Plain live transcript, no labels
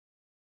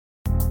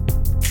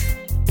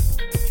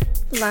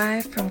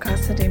Live from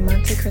Casa de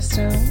Monte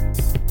Cristo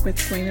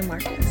with Wayne and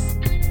Marcus.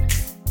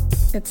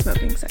 It's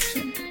Smoking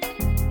Section.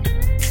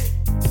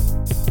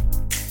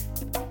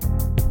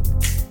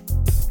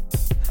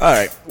 All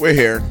right, we're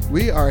here.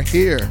 We are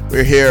here.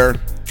 We're here.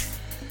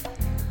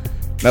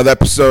 Another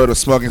episode of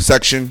Smoking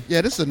Section.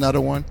 Yeah, this is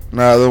another one.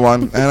 Another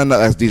one. And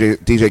another, as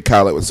DJ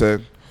Khaled would say.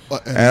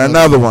 And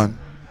another one.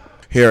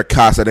 Here at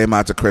Casa de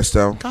Monte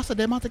Cristo. Casa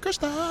de Monte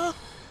Cristo.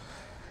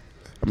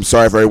 I'm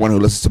sorry for everyone who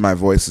listens to my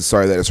voice. I'm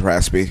sorry that it's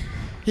raspy.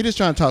 He just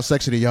trying to talk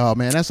sexy to y'all,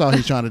 man. That's all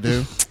he's trying to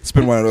do. It's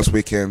been one of those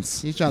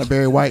weekends. He's trying to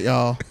Barry White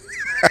y'all.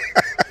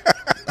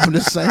 I'm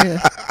just saying.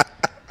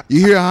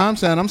 You hear how I'm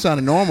sounding? I'm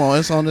sounding normal.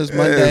 It's on this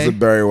Monday. It's a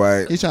Barry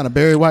White. He's trying to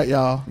Barry White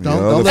y'all.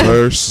 Don't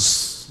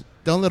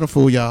let him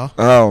fool y'all.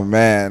 Oh,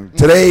 man.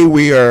 Today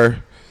we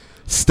are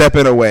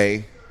stepping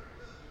away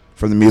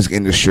from the music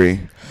industry.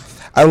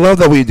 I love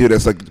that we do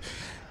this. Like,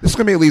 there's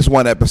going to be at least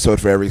one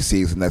episode for every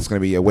season that's going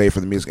to be away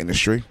from the music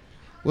industry.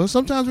 Well,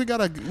 sometimes we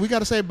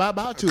gotta say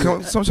bye-bye to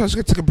it. Sometimes you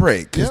got to take a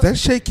break. Because that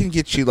shit can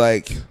get you,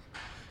 get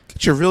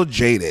you real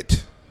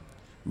jaded.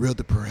 Real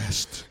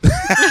depressed.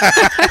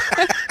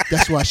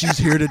 That's why she's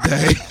here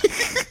today.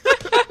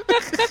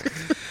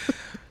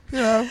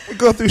 We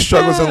go through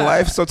struggles in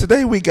life. So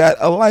today we got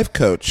a life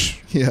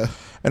coach. Yeah.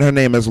 And her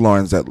name is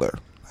Lauren Zettler.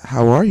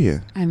 How are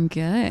you? I'm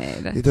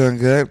good. You doing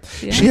good?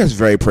 Yeah. She has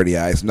very pretty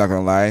eyes. I'm not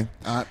going to lie.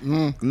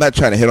 I'm not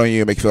trying to hit on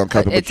you and make you feel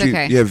uncomfortable. It's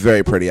okay. You have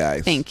very pretty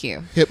eyes. Thank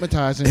you.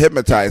 Hypnotizing.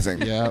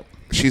 Yeah.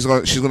 She's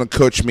gonna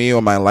coach me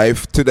on my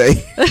life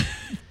today.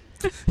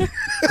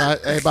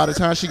 By the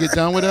time she get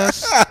done with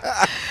us,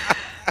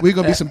 we're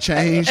going to be some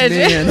changed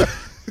men.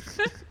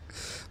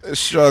 The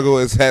struggle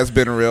has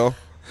been real.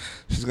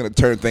 She's going to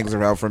turn things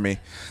around for me.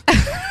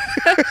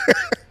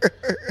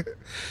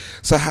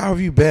 So how have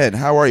you been?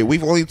 How are you?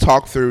 We've only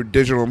talked through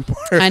digital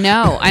I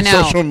know.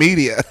 social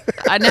media.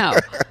 I know.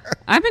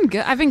 I've been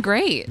good. I've been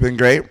great. Been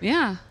great?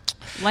 Yeah.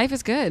 Life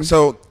is good.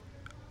 So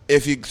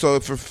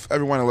for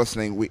everyone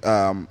listening,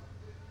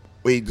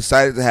 we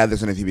decided to have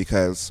this interview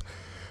because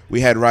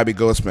we had Robbie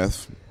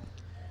Goldsmith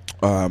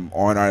on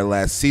our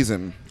last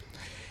season,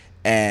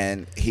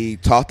 and he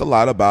talked a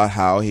lot about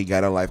how he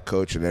got a life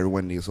coach and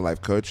everyone needs a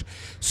life coach.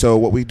 So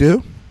what we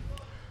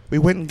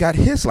went and got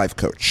his life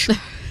coach.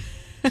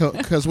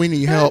 Because we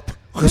need help.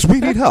 Because we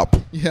need help.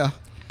 Yeah.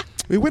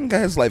 We went and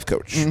got his life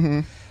coach. Mm-hmm.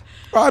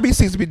 Robbie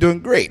seems to be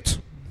doing great.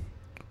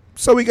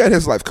 So we got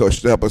his life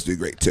coach to help us do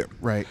great too.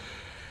 Right.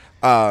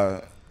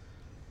 Here's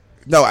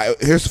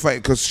the funny,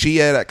 because she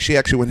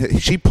actually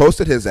she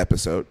posted his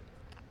episode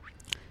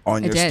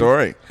on your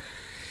story.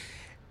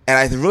 And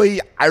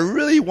I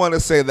really want to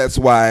say that's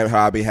why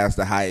Robbie has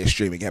the highest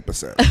streaming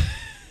episode.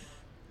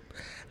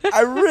 I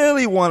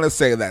really want to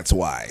say that's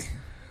why.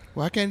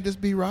 Why can't it just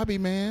be Robbie,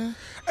 man?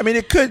 I mean,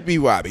 it could be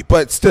Robbie,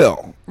 but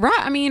still.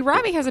 Robbie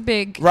has a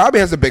big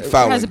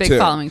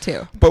following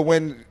too. But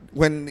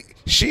when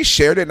she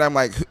shared it,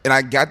 and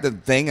I got the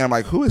thing, and I'm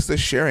like, who is this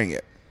sharing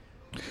it?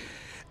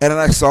 And then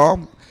I saw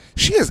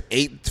she has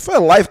for a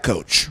life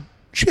coach.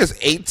 She has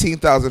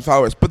 18,000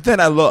 followers. But then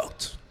I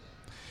looked.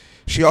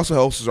 She also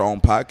hosts her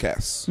own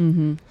podcast.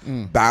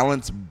 Mm-hmm.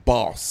 Balance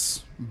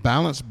Boss.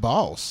 Balance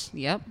Boss.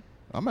 Yep.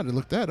 I'm about to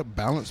look that up.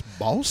 Balance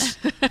Boss.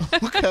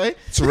 Okay.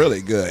 It's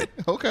really good.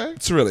 Okay.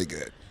 It's really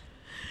good.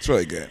 It's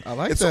really good. I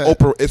like it's that.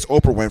 It's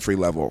Oprah Winfrey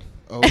level.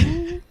 Oh,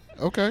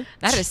 okay.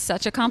 That is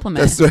such a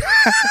compliment.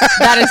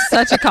 That is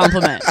such a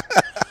compliment.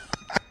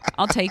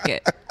 I'll take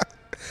it.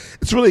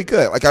 It's really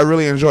good. I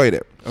really enjoyed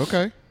it.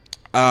 Okay.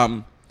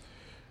 Wow.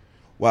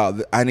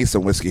 I need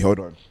some whiskey. Hold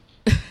on.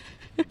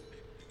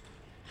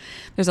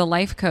 There's a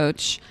life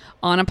coach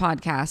on a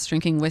podcast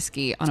drinking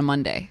whiskey on a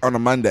Monday.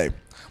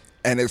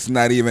 And it's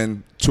not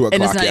even 2 o'clock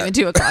yet. And it's not even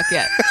 2 o'clock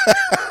yet.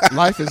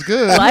 Life is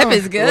good. Life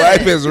is good.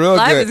 Life is real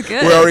Life good. Is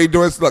good. We're already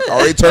doing,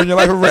 already turning your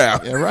life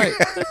around. Yeah, right.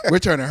 We're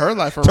turning her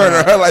life around.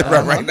 Turning her life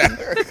around right now.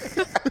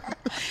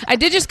 I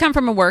did just come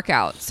from a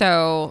workout,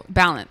 so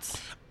balance.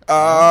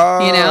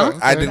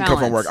 I didn't come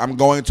from work. I'm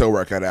going to a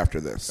workout after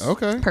this.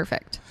 Okay.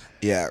 Perfect.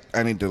 Yeah,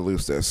 I need to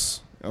lose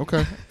this.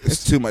 Okay.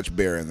 It's too much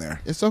beer in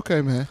there. It's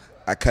okay, man.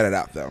 I cut it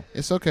out though.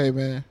 It's okay,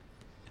 man.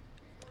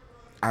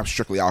 I'm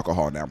strictly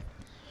alcohol now.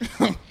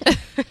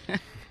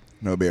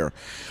 No beer.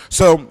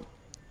 So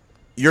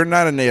you're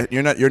not a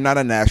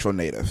Nashville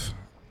native.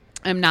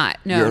 I'm not.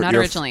 No, not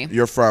originally.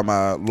 You're from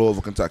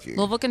Louisville, Kentucky.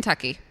 Louisville,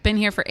 Kentucky. Been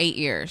here for 8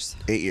 years.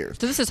 8 years.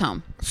 So this is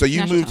home. So you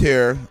Nashville moved home.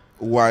 here.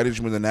 Why did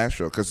you move to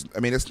Nashville? Because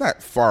it's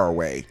not far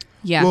away.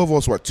 Yeah.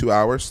 Louisville's what, 2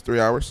 hours,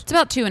 3 hours? It's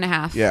about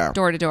 2.5. Yeah.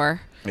 Door to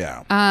door.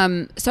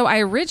 Yeah. So I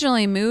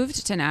originally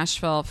moved to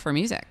Nashville for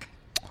music.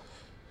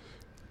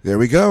 There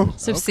we go.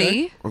 So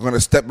see, we're gonna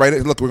step right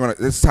in. Look,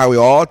 this is how we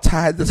all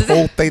tied this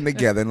whole thing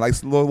together in like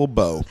a little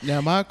bow.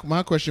 Now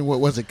my question: what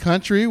was it?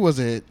 Country? Was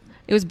it?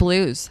 It was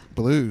blues.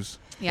 Blues.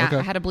 Yeah, okay.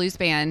 I had a blues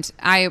band.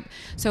 I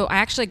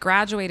actually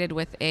graduated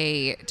with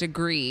a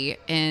degree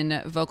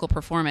in vocal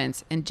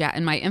performance, and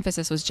my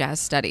emphasis was jazz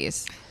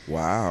studies.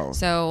 Wow.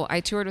 So I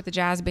toured with a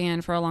jazz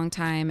band for a long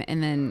time,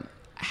 and then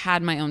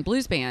had my own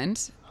blues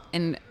band,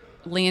 and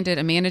landed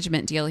a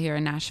management deal here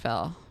in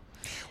Nashville.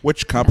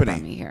 Which that brought me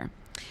company? here.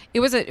 It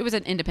was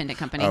an independent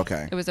company.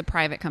 Okay. It was a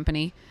private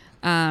company.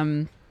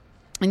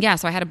 And yeah,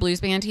 so I had a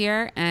blues band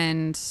here,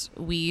 and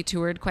we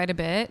toured quite a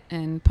bit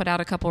and put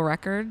out a couple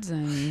records,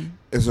 and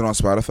Is it on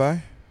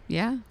Spotify?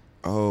 yeah.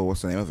 Oh,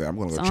 what's the name of it? I'm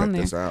going to go It's check on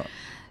this there. out.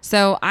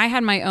 So I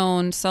had my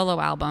own solo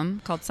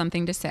album called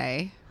Something to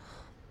Say.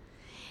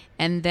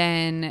 And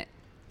then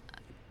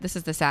this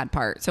is the sad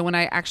part. So when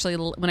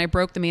I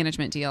broke the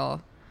management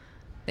deal,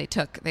 they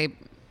took the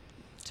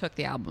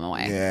album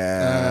away.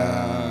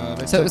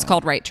 Yeah. So it was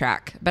called Right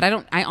Track. But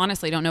I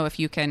honestly don't know if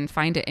you can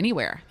find it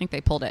anywhere. I think they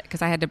pulled it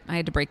because I had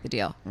to break the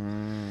deal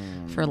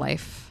for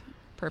life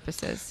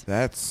purposes.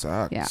 That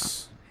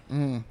sucks.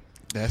 Yeah.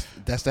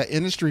 That's that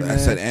industry,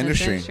 That's man. that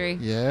industry.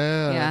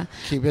 Yeah. Yeah.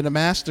 Keep it a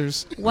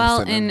masters. Well,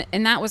 Understand.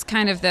 and that was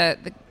kind of the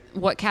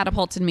what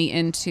catapulted me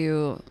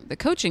into the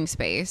coaching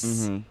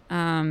space.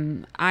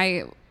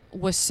 I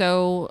was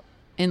so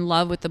in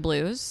love with the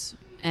blues,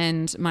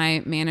 and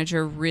my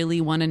manager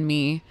really wanted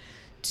me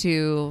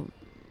to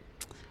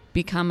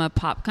become a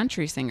pop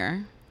country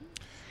singer.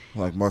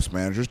 Like most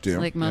managers do.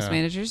 Like most Yeah.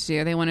 managers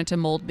do. They wanted to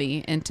mold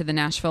me into the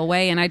Nashville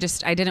way, and I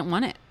didn't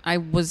want it. I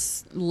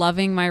was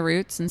loving my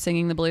roots and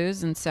singing the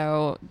blues, and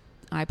so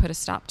I put a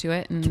stop to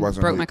it and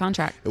wasn't broke who- my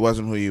contract. It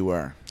wasn't who you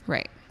were.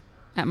 Right.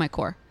 At my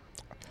core.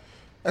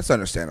 That's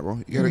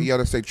understandable. You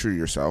gotta stay true to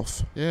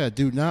yourself. Yeah.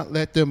 Do not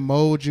let them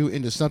mold you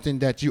into something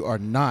that you are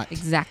not.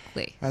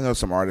 Exactly. I know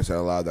some artists that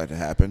allow that to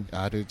happen.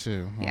 I do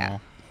too. Yeah.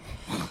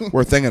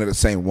 We're thinking of the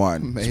same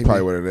one. That's Maybe.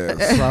 probably what it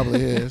is. It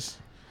probably is.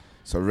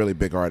 So really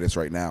big artist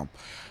right now.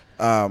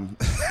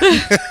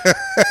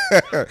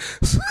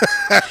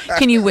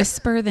 Can you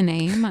whisper the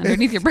name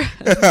underneath your breath?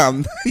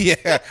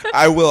 Yeah,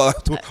 I will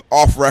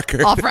off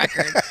record. Off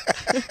record.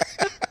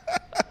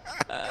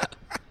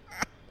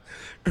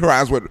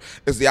 Rhymes with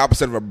it's the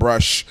opposite of a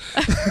brush.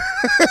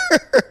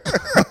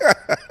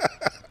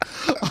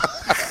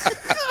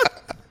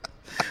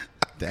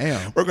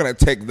 Damn. We're gonna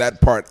take that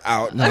part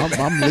out. No,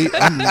 I'm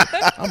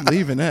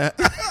leaving that.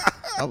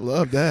 I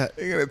love that.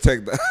 You're gonna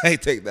take that. I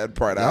take that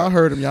part Y'all out.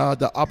 heard him, y'all.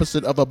 The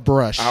opposite of a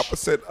brush.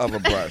 Opposite of a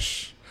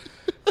brush.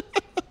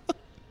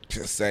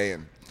 Just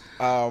saying.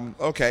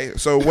 Okay.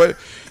 So what?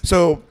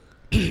 So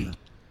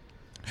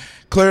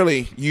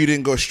clearly, you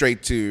didn't go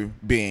straight to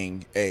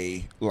being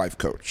a life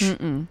coach.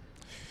 Mm-mm.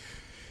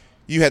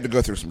 You had to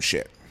go through some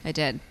shit. I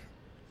did.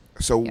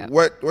 So Yep.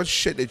 what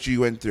shit that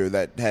you went through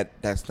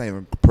that's not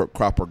even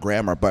proper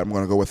grammar, but I'm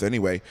going to go with it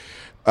anyway.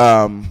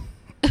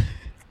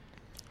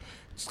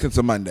 It's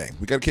a Monday.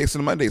 We got a case of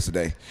the Mondays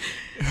today.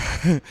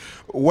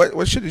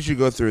 What shit did you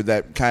go through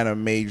that kind of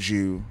made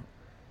you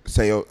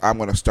say, "Oh, I'm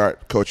going to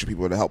start coaching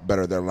people to help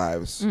better their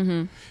lives"?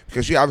 Mm-hmm.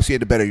 Because you obviously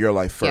had to better your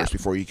life first Yeah.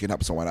 before you can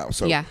help someone else.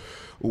 So, Yeah.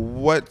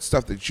 what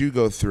stuff did you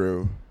go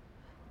through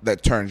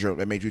that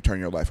made you turn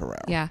your life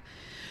around? Yeah.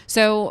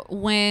 So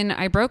when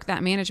I broke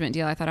that management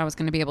deal, I thought I was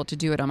going to be able to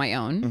do it on my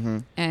own. Mm-hmm.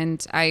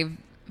 And I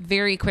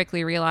very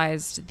quickly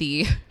realized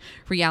the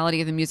reality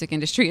of the music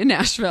industry in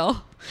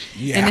Nashville.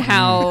 Yeah. And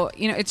how,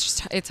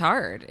 it's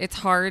hard. It's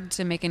hard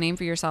to make a name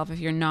for yourself if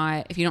you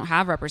don't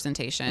have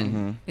representation.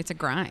 Mm-hmm. It's a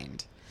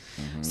grind.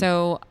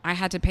 So I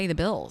had to pay the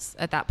bills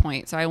at that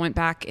point. So I went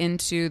back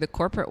into the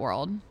corporate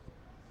world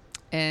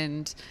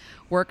and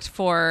worked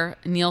for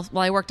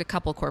I worked a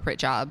couple corporate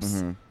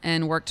jobs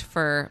and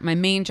my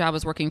main job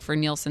was working for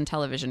Nielsen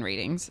television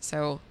ratings.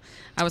 So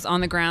I was on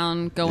the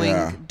ground going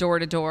Yeah. door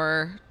to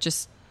door,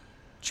 just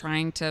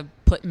trying to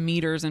put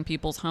meters in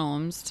people's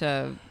homes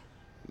to,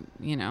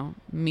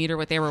 meter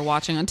what they were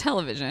watching on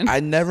television. I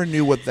never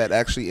knew what that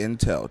actually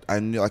entailed. I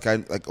knew like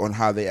on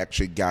how they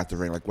actually got the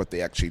rating, like what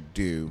they actually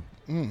do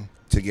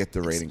to get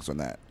the ratings on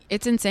that.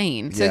 It's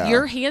insane. So Yeah.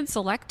 you're hand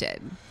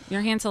selected.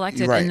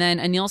 Right. And then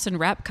a Nielsen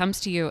rep comes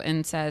to you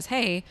and says,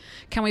 "Hey,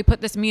 can we put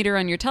this meter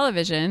on your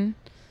television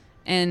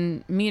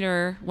and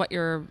meter what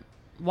you're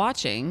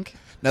watching?"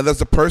 Now, does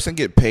the person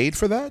get paid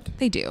for that?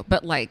 They do,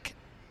 but like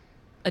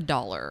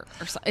 $1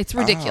 or so. It's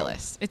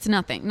ridiculous. It's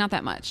nothing, not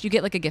that much. You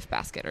get like a gift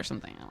basket or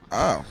something.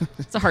 Oh,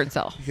 It's a hard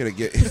sell. you gotta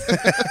get.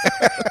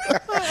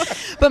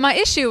 But my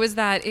issue is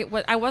that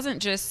I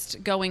wasn't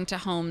just going to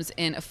homes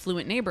in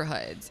affluent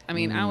neighborhoods. I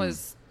mean, I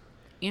was,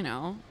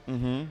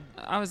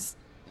 I was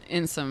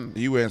in some.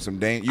 You were in some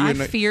danger. I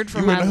feared for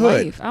you were my in the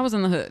hood. life. I was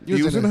in the hood.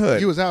 You was in the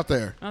hood. You was out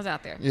there. I was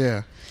out there.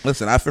 Yeah.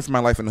 Listen, I fear for my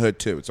life in the hood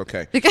too. It's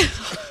okay.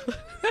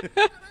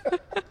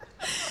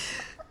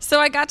 So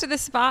I got to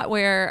this spot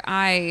where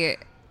I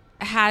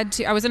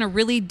was in a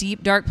really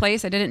deep, dark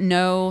place. I didn't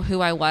know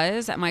who I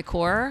was at my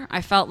core.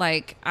 I felt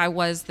like I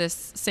was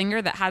this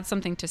singer that had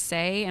something to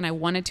say and I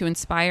wanted to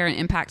inspire and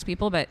impact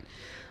people, but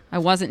I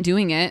wasn't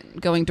doing it,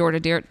 going door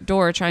to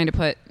door trying to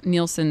put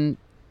Nielsen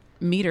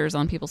meters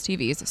on people's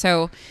TVs.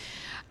 So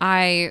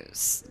I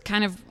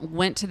kind of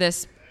went to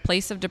this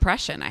place of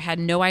depression. I had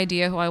no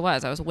idea who I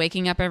was. I was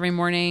waking up every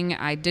morning.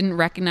 I didn't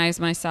recognize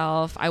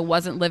myself. I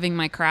wasn't living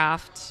my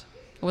craft.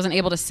 I wasn't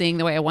able to sing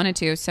the way I wanted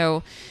to.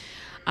 So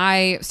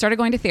I started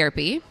going to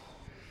therapy.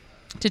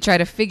 to try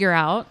to figure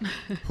out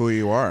Who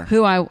you are.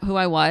 who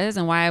I was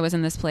and why I was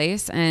in this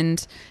place.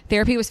 And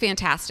therapy was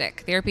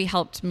fantastic. Therapy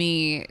helped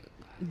me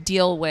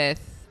deal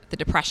with the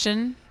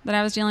depression that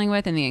I was dealing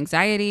with and the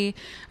anxiety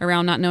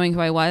around not knowing who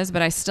I was,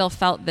 but I still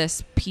felt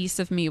this piece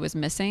of me was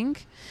missing.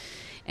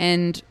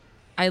 And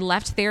I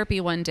left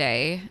therapy one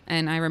day,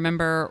 and I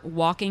remember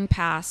walking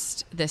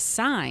past this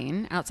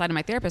sign outside of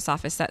my therapist's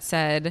office that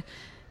said,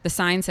 the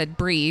sign said,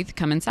 "Breathe,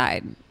 come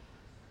inside."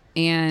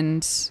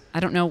 And I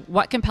don't know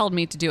what compelled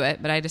me to do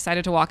it, but I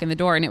decided to walk in the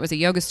door, and it was a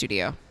yoga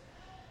studio.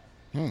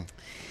 And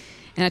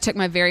I took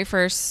my very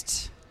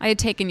first, I had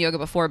taken yoga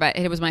before, but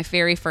it was my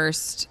very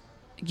first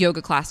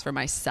yoga class for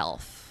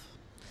myself.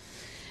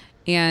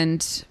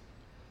 And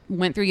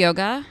went through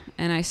yoga,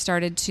 and I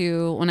started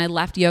to, when I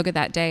left yoga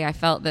that day, I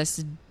felt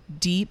this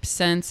deep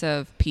sense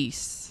of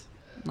peace.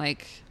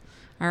 Like,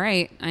 all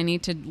right, I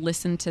need to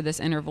listen to this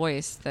inner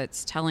voice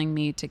that's telling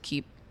me to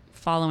keep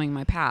following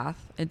my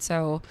path. And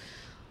so,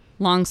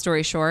 long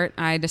story short,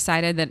 I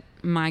decided that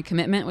my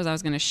commitment was I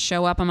was going to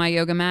show up on my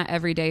yoga mat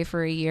every day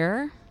for a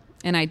year.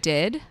 And I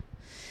did.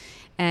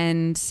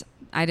 And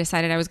I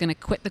decided I was going to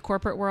quit the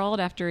corporate world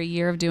after a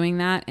year of doing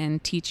that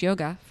and teach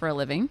yoga for a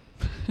living.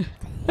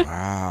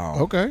 Wow.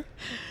 Okay.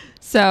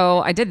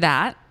 So I did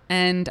that,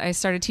 and I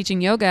started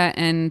teaching yoga,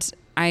 and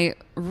I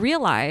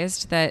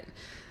realized that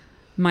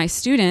my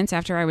students,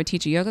 after I would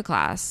teach a yoga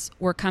class,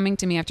 were coming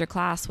to me after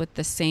class with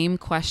the same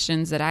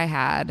questions that I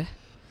had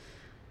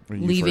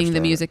When you leaving first the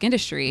started. music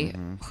industry.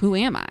 Who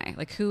am I?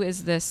 Like, who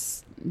is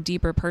this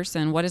deeper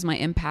person? What is my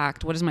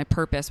impact? What is my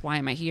purpose? Why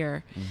am I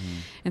here?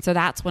 And so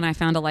that's when I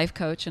found a life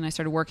coach, and I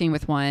started working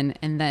with one.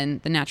 And then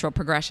the natural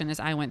progression is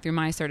I went through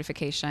my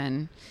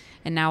certification,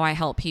 and now I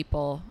help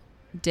people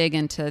dig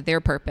into their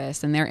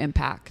purpose and their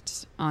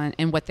impact on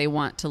and what they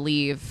want to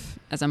leave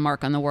as a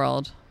mark on the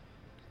world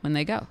when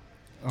they go.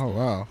 Oh,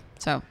 wow.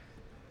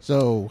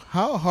 So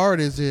how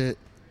hard is it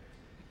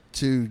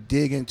to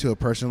dig into a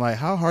person? Like,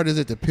 how hard is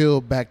it to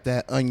peel back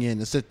that onion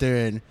and sit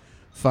there and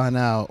find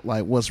out,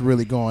 like, what's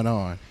really going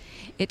on?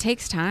 it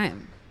takes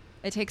time.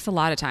 It takes a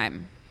lot of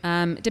time,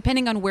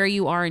 depending on where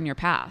you are in your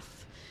path.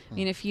 I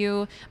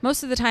mean,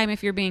 most of the time,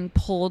 if you're being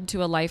pulled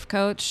to a life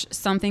coach,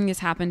 something has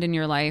happened in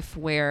your life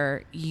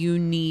where you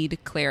need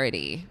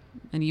clarity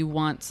and you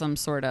want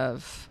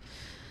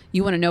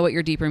you want to know what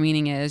your deeper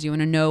meaning is. You want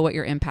to know what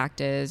your impact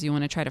is. You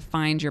want to try to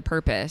find your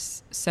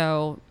purpose.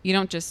 So you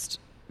don't just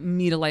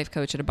meet a life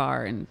coach at a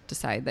bar and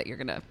decide that you're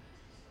going to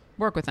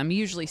work with them. You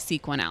usually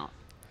seek one out.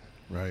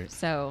 Right.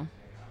 So, I'm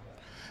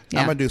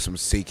yeah. going to do some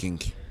seeking.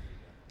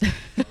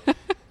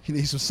 You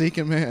need some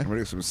seeking, I'm man. going to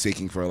do some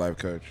seeking for a life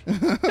coach.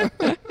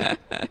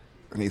 I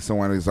need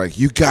someone who's like,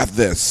 you got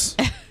this.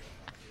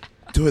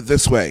 Do it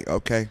this way.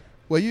 Okay.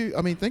 Well,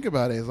 think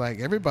about it. It's like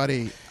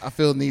everybody, I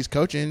feel, needs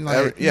coaching.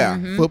 Like,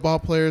 Yeah. football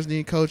players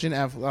need coaching,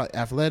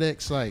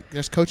 athletics. Like,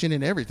 there's coaching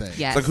in everything.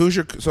 Yes.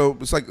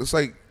 It's like it's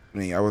like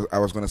me. I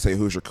was going to say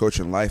who's your coach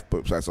in life,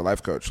 but besides a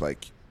life coach,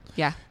 like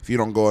Yeah. if you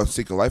don't go and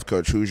seek a life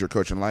coach, who's your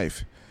coach in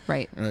life?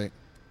 Right. Right.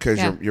 Because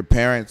Yeah. your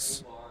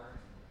parents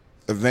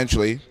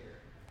eventually,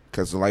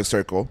 because the life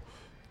circle,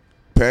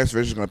 parents are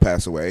eventually going to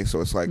pass away.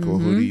 So it's like, well,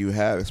 who do you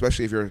have?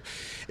 Especially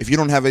if you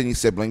don't have any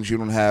siblings, you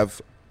don't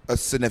have a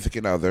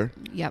significant other.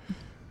 Yep.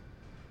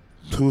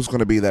 Who's going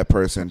to be that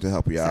person to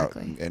help you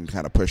Exactly. out and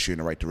kind of push you in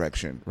the right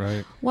direction?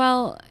 Right.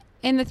 Well,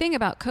 and the thing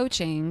about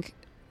coaching,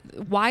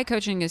 why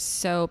coaching is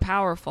so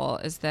powerful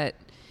is that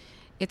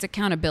it's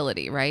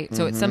accountability, right?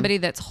 So it's somebody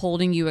that's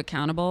holding you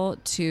accountable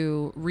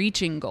to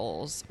reaching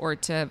goals or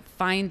to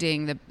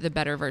finding the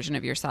better version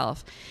of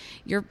yourself.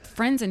 Your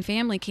friends and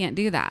family can't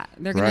do that.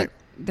 They're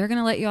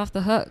gonna let you off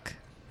the hook.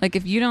 Like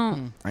if you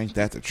don't, Ain't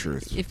that the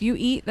truth? if you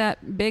eat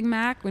that Big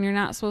Mac when you're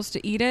not supposed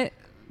to eat it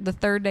the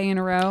third day in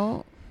a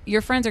row, your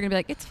friends are gonna be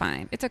like, "It's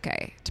fine, it's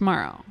okay,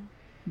 tomorrow."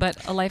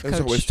 But a life There's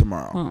coach, always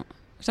tomorrow. won't.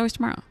 There's always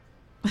tomorrow.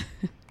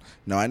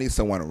 No, I need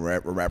someone to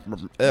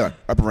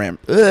reprimand.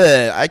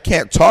 I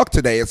can't talk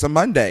today. It's a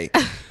Monday.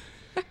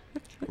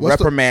 What's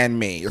the- Reprimand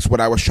me is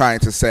what I was trying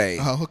to say.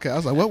 Oh, okay. I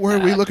was like, what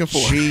word are we looking for?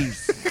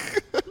 Jeez.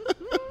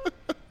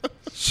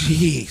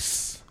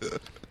 Jeez.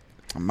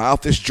 My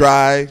mouth is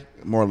dry.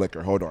 More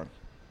liquor. Hold on.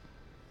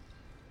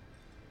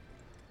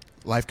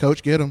 Life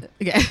coach, get him.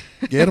 Okay.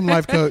 Get him,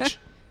 life coach.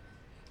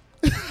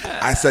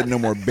 I said no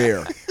more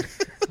beer.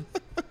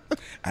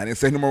 I didn't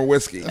say no more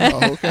whiskey.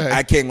 Oh, okay.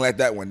 I can't let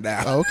that one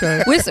down.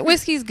 Okay.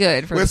 Whiskey's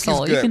good for Whiskey's the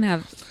soul. good. You can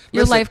have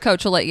your Listen, life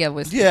coach will let you have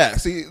whiskey. Yeah.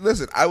 See,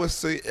 listen. I was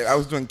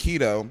doing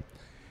keto,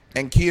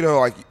 and keto,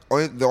 like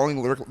the only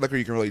liquor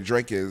you can really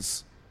drink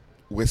is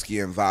whiskey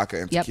and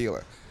vodka and Yep.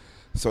 tequila.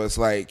 So it's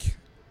like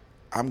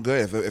I'm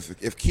good.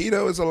 If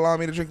keto is allowing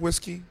me to drink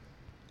whiskey,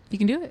 You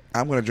can do it.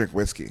 I'm going to drink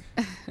whiskey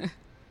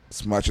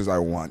as much as I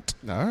want.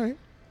 All right.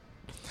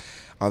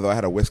 Although I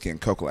had a whiskey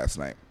and Coke last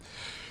night.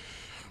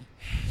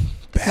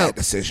 Bad Coke.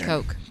 decision.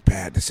 Coke.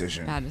 Bad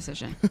decision. Bad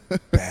decision.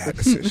 Bad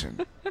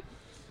decision.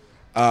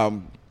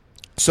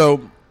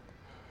 So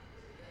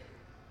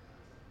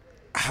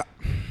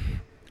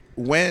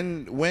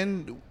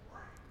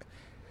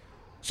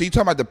So you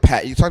talk about the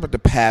path. You talk about the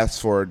paths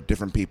for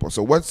different people.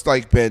 So what's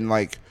like been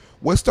like?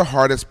 What's the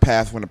hardest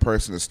path when a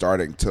person is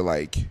starting to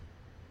like?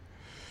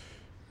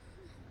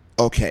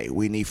 Okay,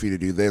 we need for you to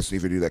do this. We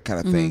need for you to do that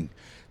kind of thing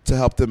to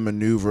help them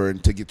maneuver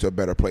and to get to a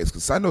better place.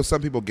 Because I know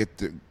some people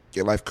get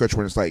life coach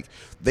when it's like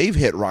they've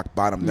hit rock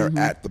bottom. They're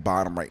at the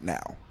bottom right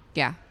now.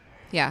 Yeah.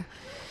 Yeah.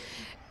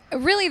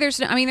 Really, there's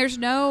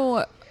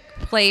no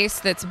place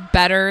that's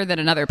better than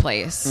another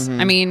place.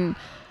 I mean,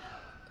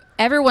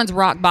 everyone's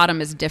rock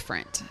bottom is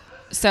different.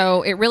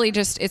 So it really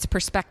it's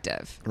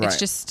perspective. Right. It's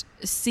just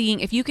seeing,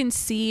 if you can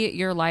see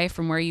your life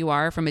from where you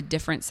are from a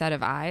different set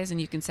of eyes, and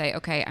you can say,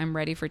 okay, I'm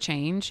ready for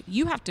change.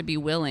 You have to be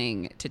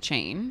willing to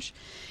change.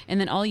 And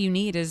then all you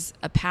need is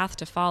a path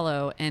to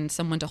follow and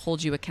someone to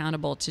hold you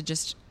accountable to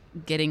just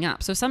getting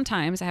up. So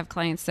sometimes I have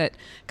clients that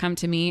come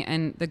to me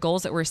and the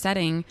goals that we're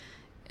setting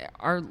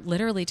are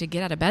literally to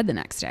get out of bed the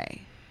next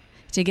day,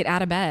 to get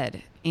out of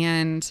bed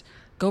and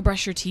go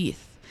brush your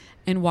teeth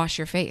and wash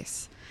your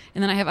face.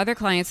 And then I have other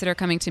clients that are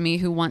coming to me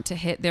who want to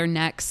hit their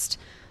next,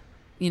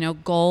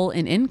 goal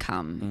in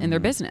income in their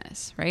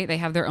business, right? They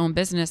have their own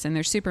business and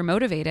they're super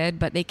motivated,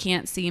 but they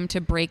can't seem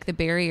to break the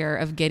barrier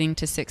of getting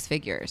to 6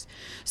 figures.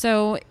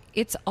 So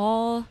it's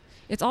all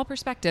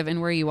perspective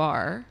and where you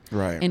are,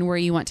 right, and where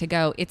you want to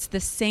go. It's the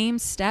same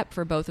step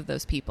for both of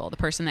those people, the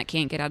person that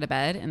can't get out of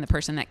bed and the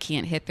person that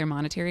can't hit their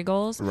monetary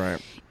goals.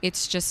 Right.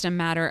 It's just a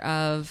matter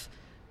of,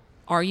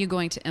 are you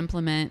going to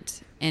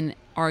implement, and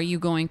are you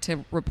going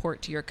to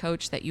report to your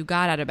coach that you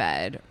got out of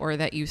bed or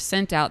that you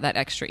sent out that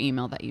extra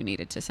email that you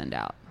needed to send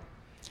out?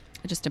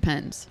 It just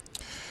depends.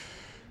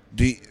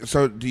 Do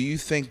you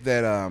think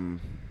that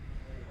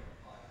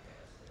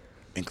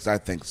because I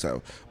think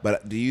so,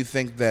 but do you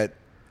think that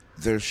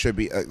there should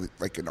be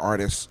like an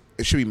artist,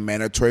 it should be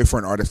mandatory for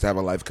an artist to have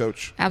a life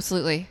coach?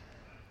 Absolutely.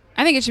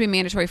 I think it should be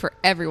mandatory for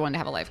everyone to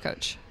have a life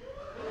coach.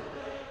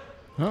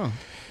 Oh.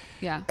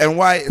 Yeah. And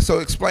why? So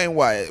explain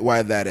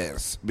why that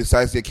is.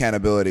 Besides the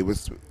accountability,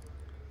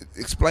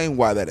 explain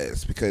why that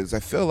is. Because I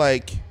feel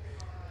like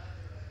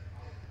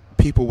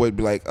people would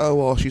be like, "Oh,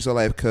 well, she's a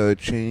life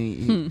coach,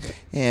 and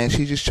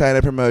she's just trying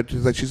to promote.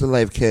 She's like, she's a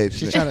life coach.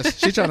 She's trying to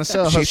sell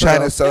herself. She's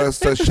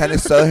trying to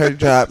sell her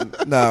job.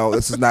 No,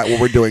 this is not what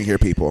we're doing here,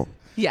 people."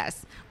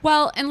 Yes.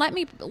 Well, and let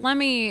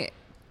me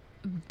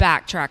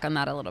backtrack on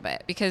that a little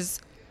bit, because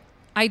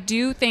I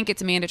do think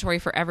it's mandatory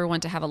for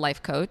everyone to have a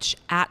life coach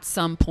at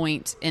some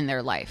point in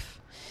their life.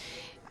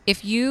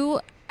 If you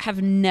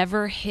have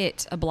never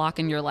hit a block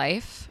in your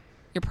life,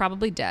 you're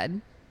probably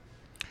dead.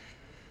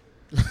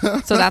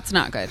 So that's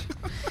not good.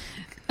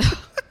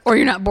 Or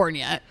you're not born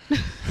yet.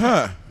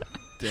 Huh.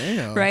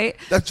 Damn. Right?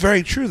 That's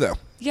very true, though.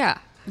 Yeah.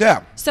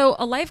 Yeah. So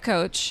a life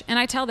coach, and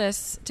I tell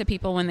this to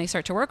people when they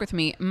start to work with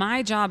me,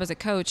 my job as a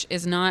coach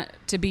is not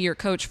to be your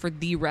coach for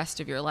the rest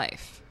of your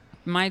life.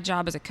 My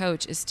job as a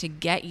coach is to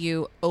get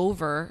you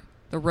over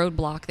the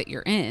roadblock that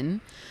you're in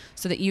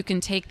so that you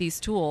can take these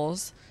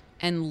tools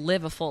and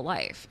live a full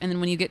life. And then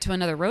when you get to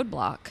another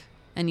roadblock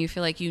and you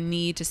feel like you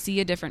need to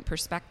see a different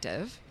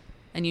perspective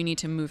and you need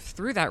to move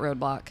through that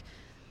roadblock,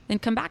 then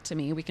come back to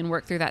me. We can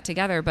work through that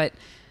together. But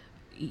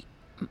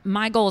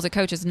my goal as a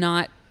coach is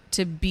not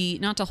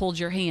to hold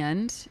your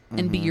hand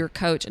and be your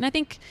coach. And I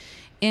think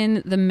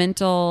in the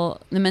mental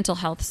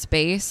health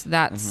space,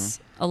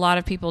 that's a lot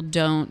of people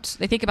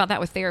they think about that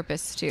with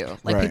therapists too.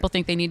 Like Right. people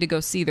think they need to go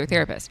see their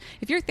therapist.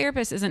 If your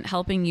therapist isn't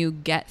helping you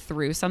get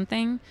through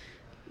something,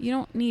 you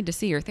don't need to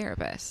see your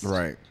therapist.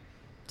 Right.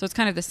 So it's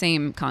kind of the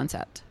same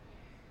concept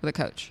with a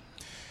coach.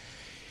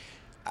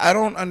 I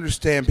don't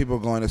understand people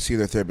going to see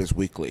their therapist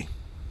weekly.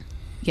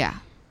 Yeah.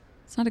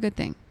 It's not a good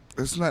thing.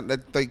 It's not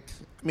that, like,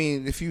 I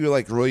mean, if you're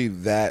really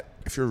that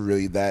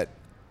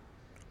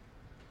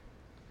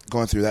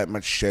going through that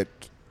much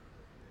shit,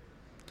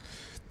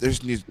 there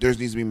needs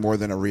to be more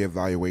than a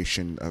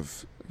reevaluation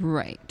of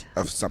Right.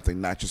 something,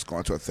 not just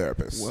going to a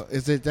therapist. Well,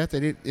 is it that,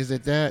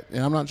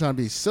 and I'm not trying to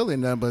be silly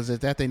enough, but is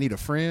it that they need a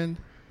friend?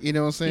 You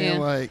know what I'm saying? Yeah.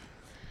 Like,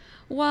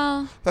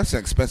 Well, That's an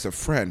expensive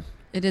friend.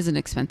 it is an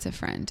expensive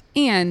friend.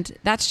 And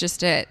that's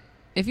just it.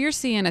 If you're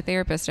seeing a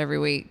therapist every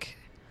week,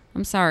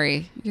 I'm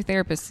sorry, your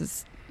therapist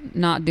is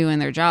not doing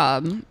their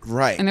job.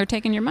 Right. And they're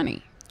taking your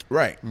money,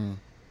 Right.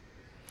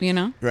 you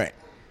know? Right.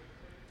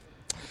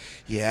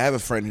 Yeah, I have a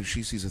friend who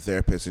she sees a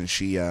therapist, and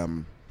she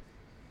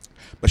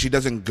but she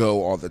doesn't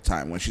go all the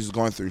time. When she's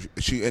going through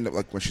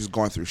when she's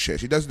going through shit,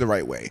 she does it the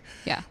right way.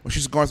 Yeah. When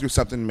she's going through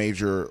something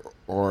major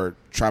or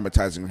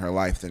traumatizing in her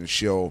life, then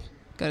she'll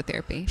Go to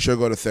therapy.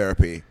 go to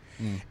therapy.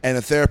 And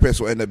the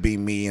therapist will end up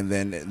being me, and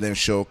then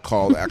she'll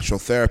call the actual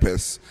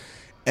therapist,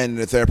 and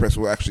the therapist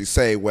will actually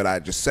say what I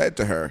just said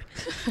to her.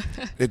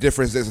 The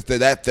difference is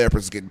that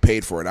therapist is getting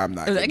paid for it. I'm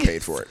not getting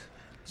paid for it.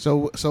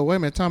 so wait a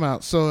minute, time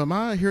out. So am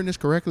I hearing this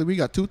correctly? We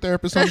got 2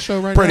 therapists on the show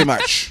right Pretty now?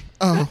 much.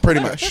 Oh. Pretty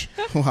much.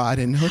 Well, I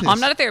didn't know this. I'm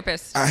not a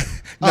therapist.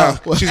 No,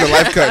 well. she's a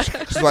life coach.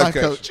 She's a life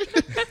coach.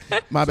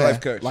 My bad.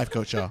 Life coach. Life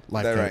coach, y'all.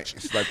 Life That's coach. right.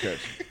 She's a life coach.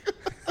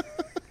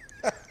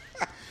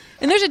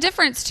 And there's a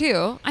difference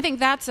too. I think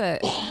that's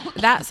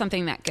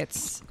something that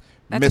gets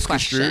that's a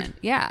Misconstrued? question.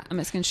 Yeah, a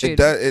misconstrued.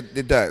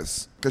 It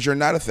does because you're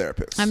not a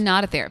therapist. I'm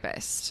not a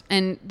therapist.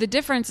 And the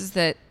difference is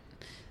that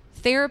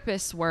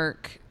therapists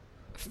work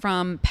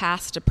from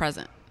past to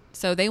present.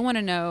 So they want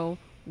to know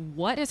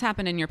what has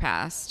happened in your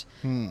past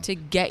to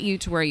get you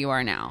to where you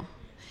are now.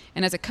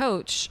 And as a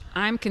coach,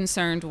 I'm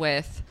concerned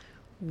with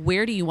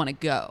where do you want to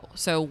go?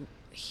 So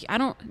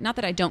not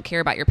that I don't care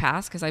about your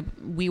past, because I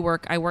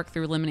work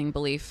through limiting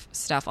belief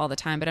stuff all the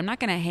time, but I'm not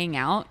going to hang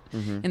out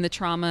in the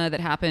trauma that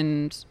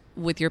happened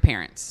with your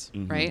parents,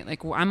 right?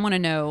 Like, I want to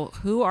know,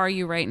 who are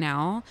you right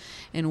now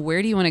and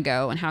where do you want to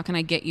go, and how can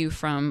I get you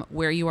from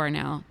where you are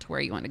now to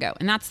where you want to go?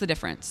 And that's the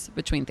difference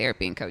between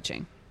therapy and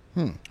coaching.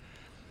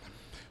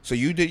 So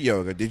you did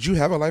yoga. Did you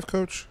have a life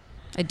coach?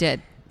 I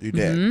did. You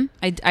did.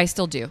 I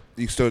still do.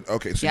 You still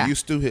okay? So Yeah. you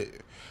still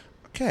hit.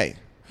 Okay.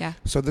 Yeah.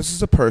 So this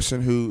is a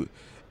person who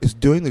is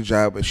doing the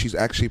job, but she's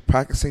actually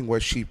practicing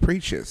what she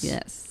preaches.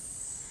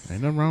 Yes.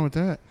 Ain't nothing wrong with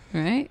that.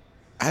 Right?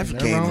 I've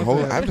Nothing wrong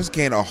with that. I've just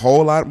gained a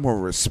whole lot more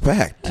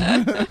respect.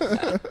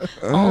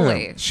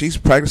 Always. She's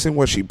practicing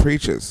what she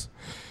preaches.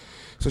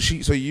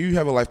 So you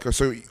have a life coach.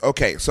 So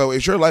okay. So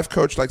is your life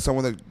coach like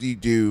someone that you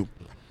do?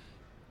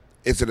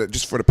 Is it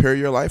just for the period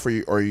of your life,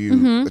 or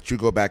you that you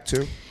go back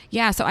to?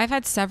 Yeah, so I've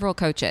had several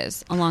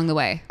coaches along the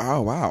way.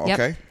 Oh wow. Yep.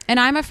 Okay. And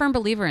I'm a firm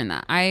believer in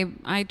that.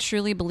 I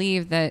truly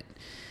believe that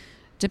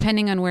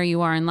depending on where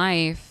you are in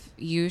life,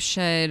 you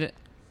should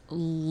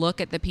look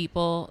at the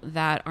people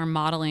that are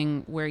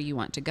modeling where you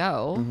want to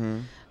go,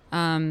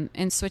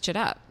 and switch it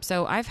up.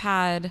 So I've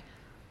had,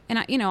 and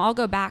I'll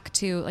go back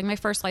to, like, my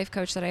first life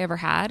coach that I ever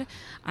had.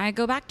 I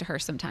go back to her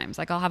sometimes.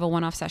 Like, I'll have a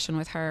one-off session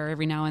with her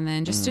every now and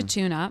then just to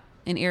tune up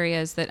in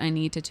areas that I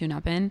need to tune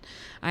up in.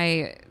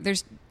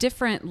 There's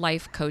different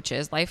life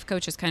coaches. Life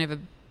coach is kind of a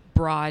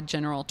broad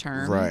general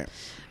term. Right.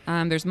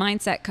 There's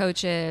mindset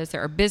coaches.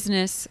 There are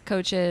business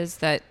coaches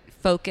that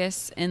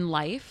focus in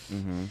life.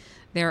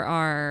 There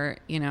are,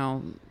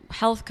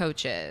 health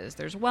coaches.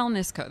 There's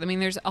wellness coach. I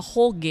mean, there's a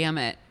whole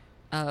gamut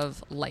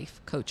of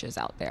life coaches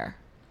out there.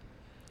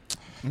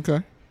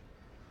 Okay.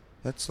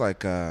 That's like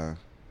there's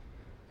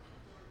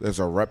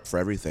a rep for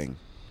everything,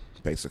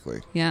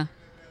 basically. Yeah.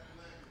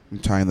 I'm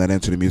tying that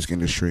into the music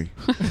industry.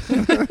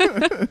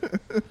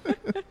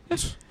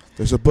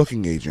 There's a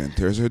booking agent.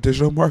 There's a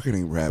digital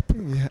marketing rep.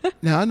 Yeah.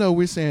 Now, I know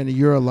we're saying that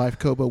you're a life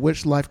coach, but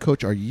which life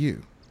coach are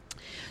you?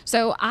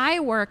 So I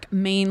work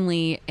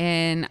mainly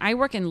in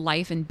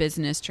life and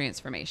business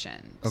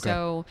transformation. Okay.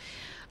 So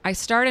I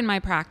started my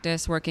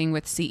practice working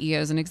with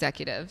CEOs and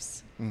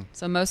executives.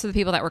 So most of the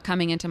people that were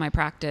coming into my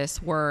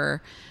practice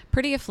were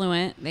pretty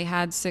affluent.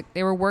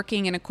 They were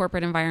working in a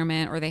corporate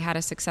environment, or they had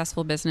a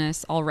successful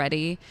business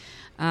already,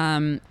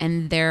 and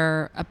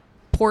a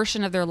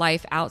portion of their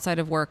life outside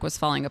of work was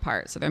falling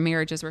apart. So their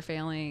marriages were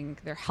failing,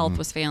 their health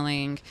was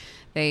failing,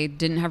 they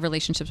didn't have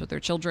relationships with their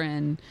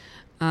children,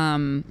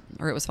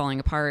 or it was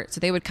falling apart. So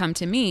they would come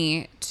to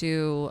me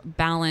to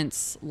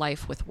balance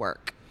life with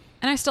work.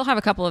 And I still have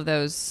a couple of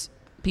those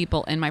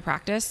people in my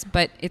practice,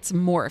 but it's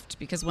morphed,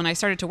 because when I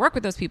started to work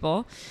with those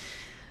people,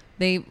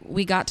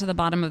 we got to the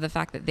bottom of the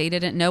fact that they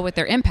didn't know what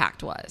their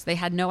impact was. They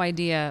had no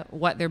idea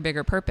what their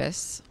bigger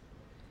purpose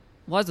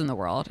was in the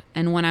world.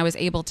 And when I was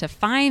able to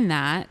find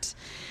that,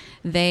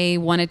 they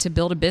wanted to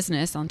build a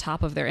business on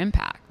top of their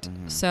impact.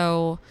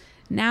 So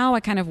now I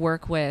kind of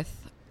work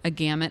with a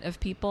gamut of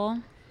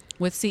people,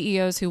 with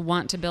CEOs who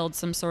want to build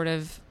some sort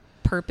of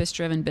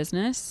purpose-driven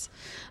business,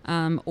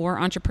 or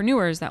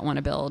entrepreneurs that want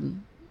to build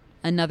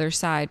another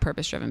side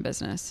purpose-driven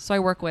business. So I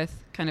work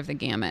with kind of the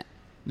gamut.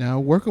 Now,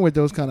 working with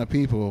those kind of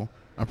people,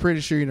 I'm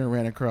pretty sure you done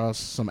ran across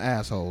some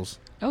assholes.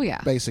 Oh, yeah.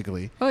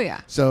 Basically. Oh,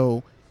 yeah.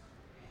 So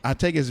I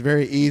take it's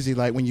very easy,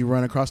 like when you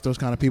run across those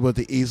kind of people,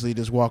 to easily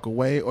just walk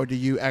away, or do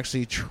you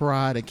actually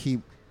try to keep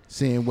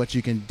seeing what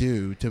you can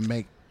do to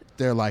make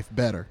their life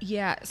better?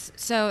 Yes.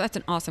 So that's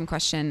an awesome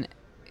question.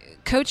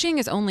 Coaching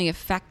is only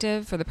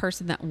effective for the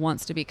person that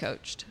wants to be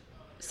coached.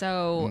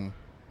 So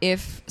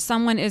if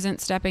someone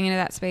isn't stepping into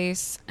that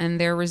space and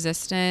they're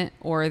resistant,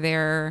 or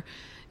they're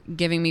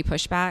giving me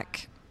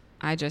pushback,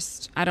 I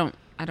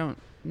don't,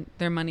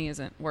 their money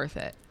isn't worth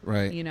it.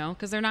 Right.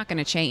 Because they're not going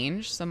to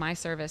change. So my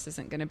service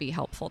isn't going to be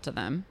helpful to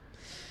them.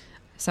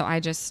 So I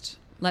just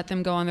let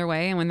them go on their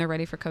way. And when they're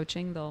ready for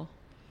coaching, they'll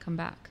come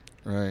back.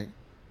 Right.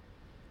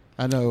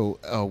 I know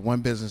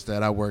one business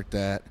that I worked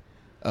at,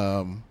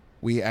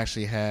 we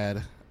actually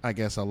had, I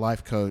guess, a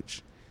life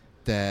coach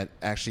that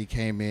actually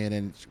came in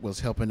and was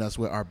helping us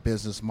with our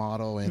business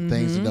model and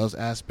things in those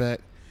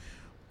aspects.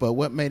 But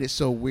what made it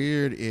so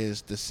weird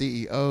is the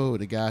CEO,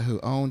 the guy who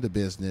owned the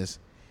business,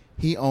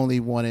 he only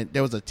wanted,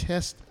 there was a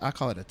test, I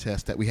call it a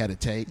test, that we had to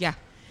take. Yeah.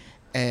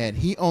 And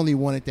he only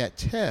wanted that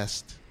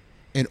test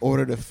in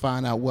order to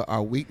find out what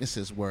our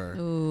weaknesses were.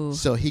 Ooh.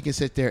 So he can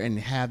sit there and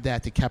have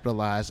that to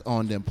capitalize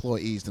on the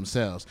employees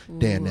themselves.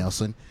 Dan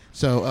Nelson.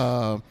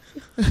 So,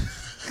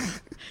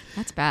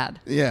 That's bad.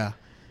 yeah.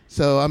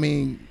 So, I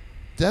mean,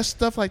 that's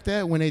stuff like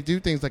that. When they do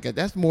things like that,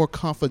 that's more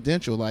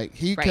confidential. Like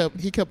he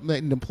kept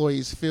letting the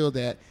employees feel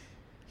that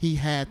he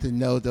had to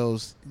know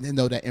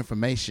that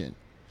information.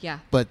 Yeah.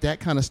 But that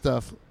kind of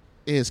stuff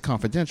is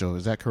confidential.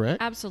 Is that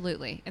correct?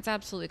 Absolutely. It's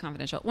absolutely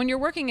confidential. When you're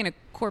working in a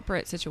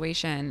corporate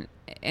situation,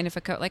 and if I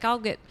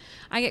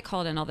get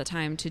called in all the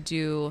time to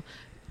do,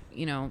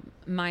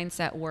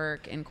 mindset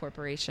work in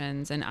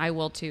corporations, and I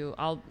will too.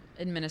 I'll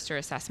administer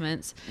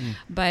assessments,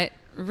 but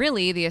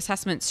really the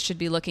assessments should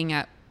be looking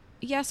at,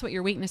 yes, what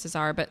your weaknesses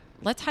are, but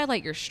let's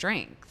highlight your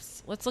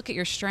strengths. Let's look at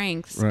your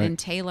strengths and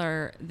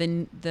tailor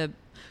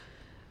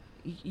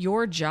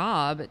your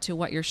job to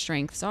what your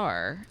strengths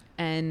are,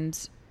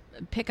 and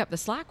pick up the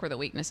slack where the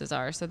weaknesses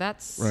are. So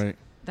that's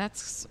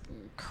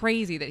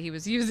crazy that he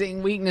was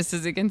using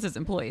weaknesses against his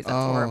employees. That's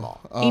horrible.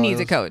 He needs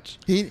a coach.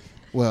 I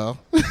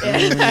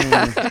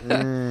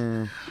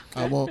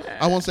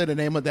won't say the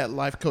name of that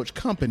life coach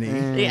company.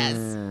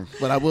 Yes.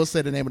 But I will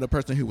say the name of the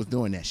person who was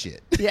doing that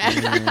shit. Yeah.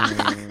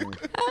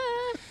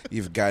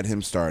 You've got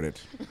him started.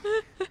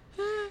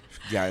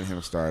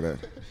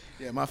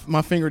 Yeah,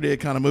 my finger did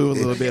kind of move a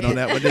little bit on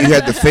that one. You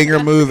had the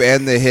finger move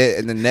and the hit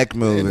and the neck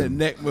move. And the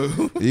neck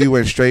move. You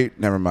went straight.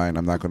 Never mind.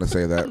 I'm not going to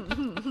say that.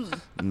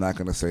 I'm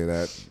going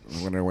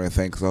to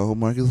think, oh,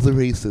 Mark is the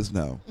racist.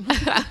 No,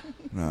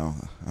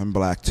 I'm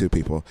black too,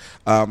 people.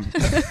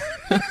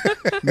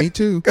 Me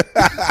too.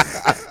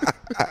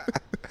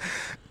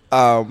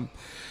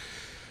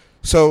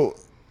 So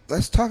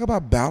let's talk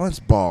about Balance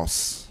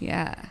Boss.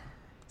 Yeah.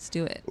 Let's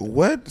do it.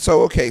 What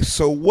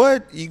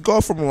you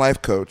go from a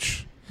life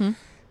coach,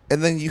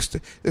 and then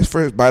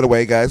by the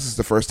way, guys, this is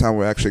the first time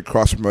we're actually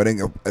cross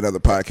promoting another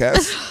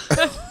podcast.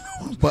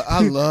 But I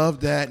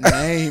love that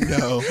name,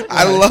 though.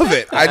 I love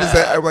it.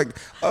 I'm like,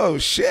 oh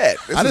shit!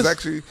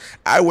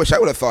 I wish I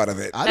would have thought of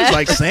it. I just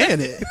like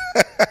saying it.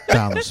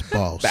 Balance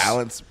Boss.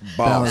 Balance Boss.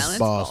 Balance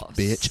Boss,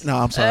 bitch. No,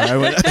 I'm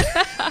sorry.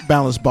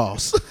 Balance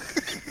Boss.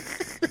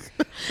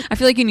 I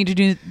feel like you need to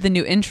do the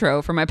new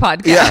intro for my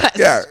podcast.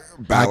 Yeah.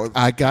 Balance.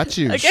 I got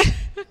you. Okay.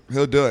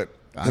 He'll do it.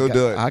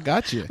 Do it. I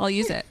got you. I'll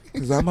use it.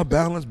 Because I'm a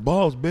balanced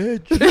boss,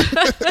 bitch.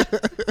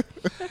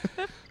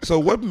 So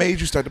what made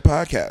you start the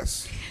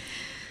podcast?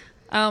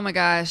 Oh my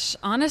gosh.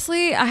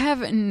 Honestly, I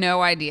have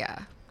no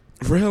idea.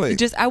 Really?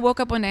 I woke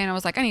up one day and I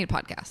was like, I need a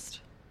podcast.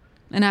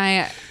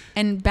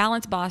 And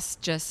Balance Boss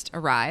just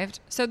arrived.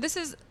 So this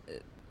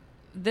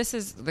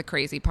is the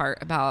crazy part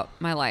about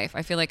my life.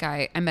 I feel like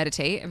I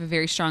meditate. I have a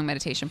very strong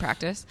meditation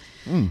practice,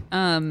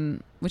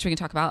 which we can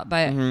talk about.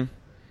 But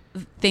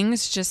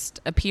things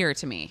just appear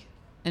to me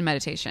in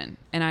meditation.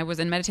 And I was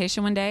in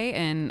meditation one day,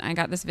 and I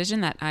got this vision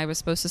that I was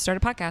supposed to start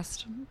a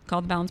podcast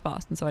called The Balance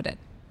Boss, and so I did.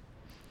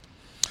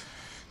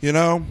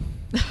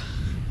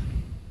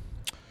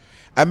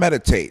 I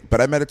meditate, but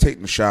I meditate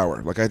in the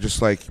shower. Like I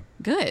just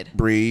good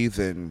breathe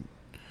and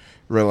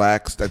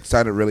relax. That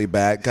sounded really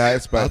bad,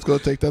 guys. But I was going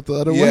to take that the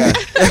other way.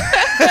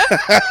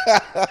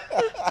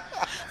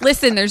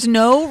 Listen, there's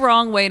no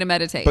wrong way to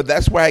meditate. But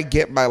that's where I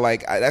get my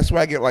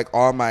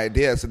all my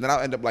ideas, and then I'll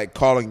end up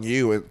calling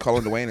you and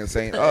calling Dwayne and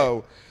saying,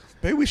 "Oh,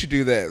 maybe we should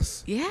do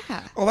this." Yeah.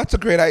 Oh, that's a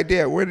great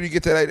idea. Where did you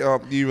get that idea?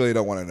 Oh, you really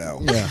don't want to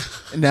know. Yeah.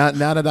 Now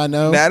that I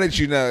know. Now that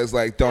you know, it's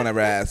like don't ever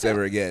ask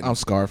ever again. I'm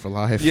scarred for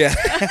life. Yeah.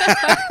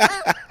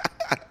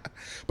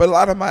 But a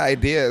lot of my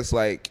ideas,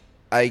 I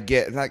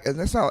get, and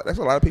that's a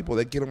lot of people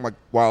that get them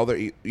while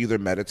they're either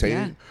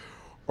meditating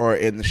or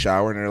in the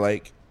shower,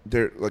 and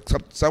they're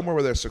somewhere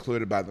where they're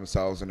secluded by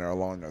themselves and they're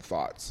alone in their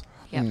thoughts.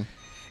 Yeah.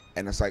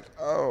 And it's like,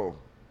 oh,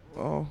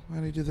 how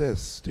do you do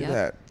this? Do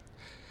that.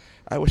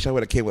 I wish I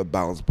would have came with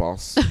Balance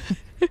Boss.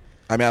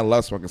 I mean, I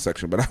love Smoking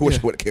Section, but I wish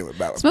I would have came with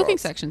Balance Smoking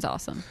Boss. Section's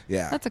awesome.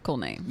 Yeah. That's a cool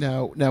name.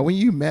 Now when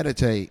you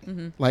meditate,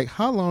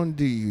 how long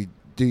do you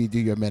do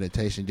your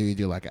meditation? Do you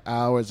do an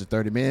hour? Is it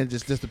 30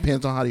 minutes? Just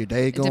depends on how your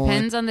day going? It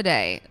depends on the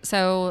day.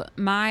 So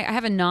I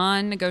have a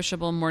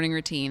non-negotiable morning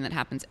routine that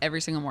happens every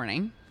single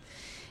morning.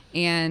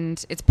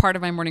 And it's part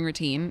of my morning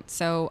routine.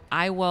 So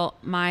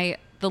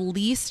the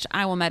least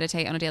I will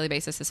meditate on a daily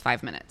basis is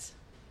 5 minutes.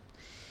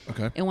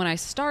 Okay. And when I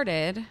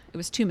started, it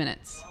was 2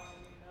 minutes.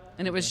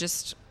 And it was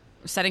just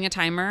setting a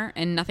timer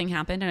and nothing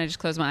happened, and I just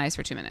closed my eyes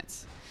for 2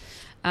 minutes.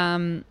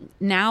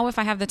 Now, if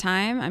I have the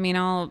time,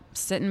 I'll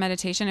sit in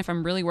meditation if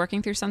I'm really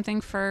working through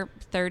something for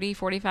 30,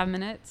 45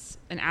 minutes,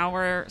 an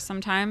hour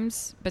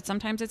sometimes, but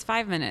sometimes it's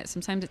 5 minutes,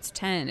 sometimes it's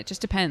 10. It just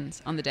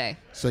depends on the day.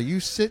 So you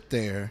sit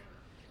there,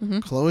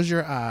 close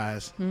your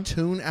eyes,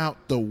 tune out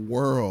the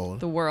world.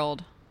 The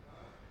world.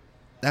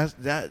 That's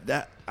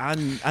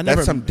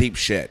some deep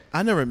shit.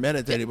 I never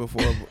meditated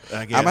before,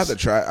 I guess. I'm about to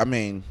try. I'm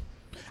going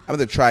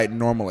to try it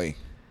normally,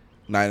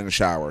 not in the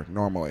shower,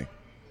 normally.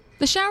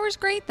 The shower's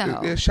great, though.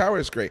 The shower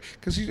is great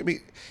because it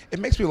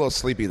makes me a little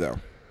sleepy though.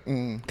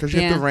 Because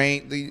you have the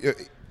rain.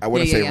 I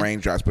wouldn't say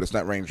raindrops, but it's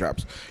not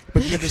raindrops.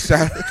 But you have to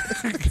sound.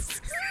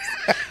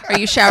 Are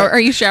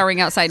you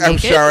showering outside naked? I'm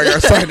showering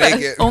outside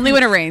naked. Only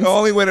when it rains.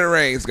 Only when it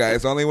rains,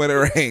 guys. Only when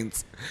it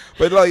rains.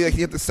 But you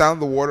have to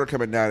sound the water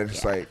coming down.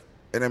 It's just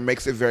and it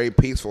makes it very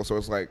peaceful. So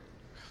it's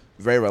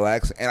very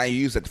relaxed, and I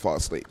use it to fall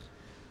asleep.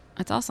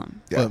 That's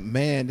awesome. Yeah. But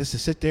man, just to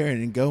sit there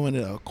and go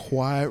into a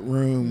quiet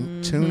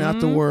room, tune out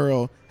the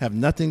world, have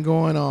nothing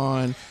going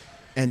on,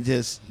 and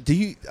just do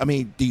you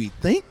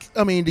think?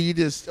 Do you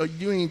just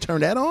you ain't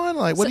turn that on?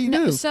 Like, what do you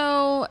do?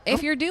 So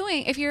if you're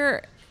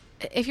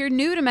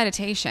new to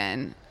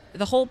meditation,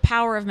 the whole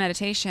power of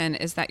meditation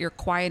is that you're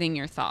quieting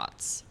your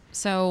thoughts.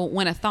 So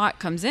when a thought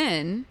comes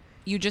in,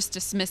 you just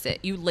dismiss it.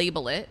 You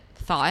label it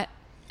thought,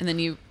 and then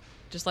you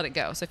just let it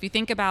go. So if you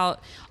think about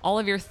all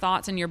of your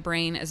thoughts in your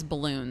brain as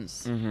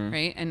balloons,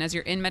 right? And as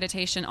you're in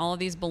meditation, all of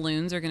these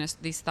balloons are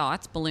these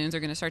balloons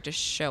are going to start to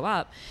show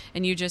up,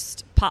 and you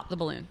just pop the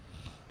balloon.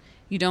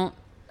 You don't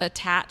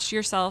attach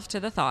yourself to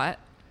the thought.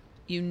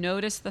 You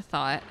notice the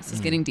thought. This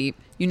is getting deep.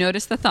 You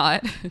notice the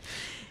thought,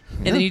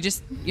 and then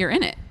you're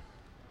in it.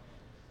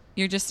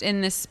 You're just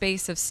in this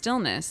space of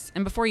stillness.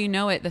 And before you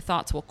know it, the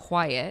thoughts will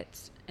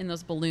quiet and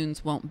those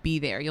balloons won't be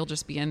there. You'll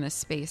just be in this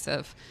space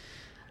of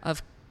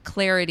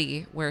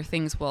clarity where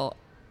things will,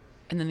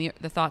 and then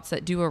the thoughts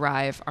that do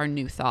arrive are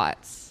new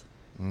thoughts.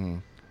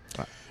 I'm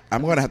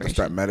going to have to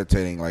start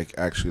meditating,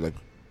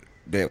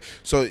 daily.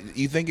 So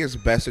you think it's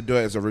best to do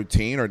it as a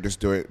routine or just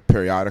do it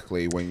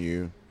periodically when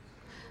you...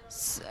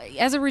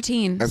 As a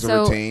routine.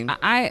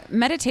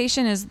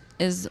 Meditation is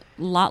a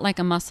lot like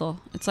a muscle.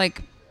 It's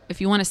like,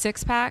 if you want a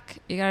six pack,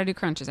 you got to do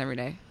crunches every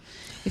day.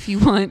 If you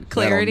want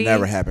clarity, that'll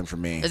never happen for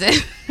me. Is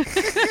it?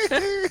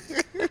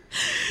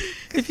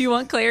 If you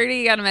want clarity,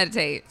 you got to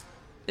meditate.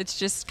 It's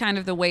just kind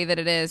of the way that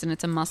it is, and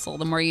it's a muscle.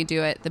 The more you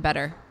do it, the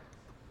better.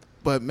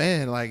 But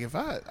man, like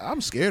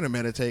I'm scared to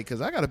meditate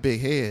because I got a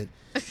big head,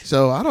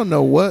 so I don't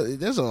know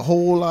what. There's a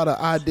whole lot of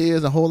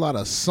ideas, a whole lot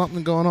of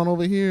something going on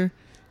over here,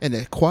 and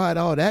to quiet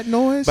all that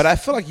noise. But I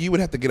feel like you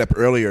would have to get up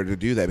earlier to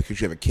do that because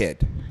you have a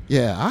kid.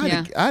 Yeah,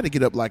 I had to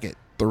get up like at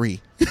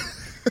 3.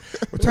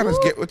 What time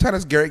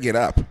does Garrett get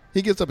up?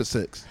 He gets up at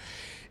 6.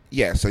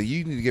 Yeah, so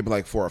you need to get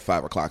like 4 or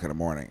 5 o'clock in the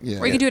morning. Yeah.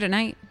 Or you can do it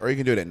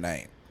at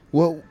night.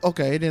 Well,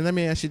 okay, then let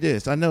me ask you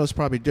this. I know it's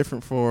probably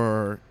different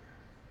for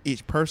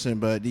each person,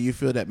 but do you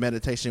feel that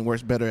meditation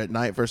works better at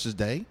night versus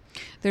day?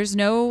 There's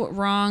no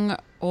wrong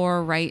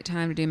or right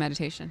time to do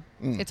meditation.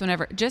 It's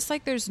whenever. Just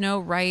like there's no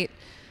right.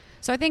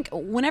 So I think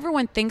when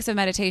everyone thinks of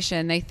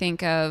meditation, they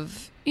think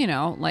of,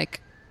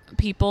 like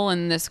people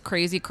in this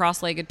crazy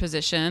cross-legged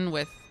position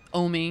with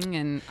oming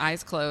and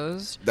eyes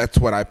closed. That's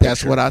what I pictured.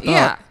 That's what I thought.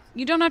 Yeah.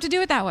 You don't have to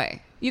do it that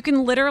way. You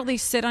can literally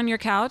sit on your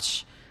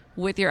couch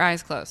with your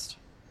eyes closed.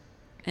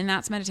 And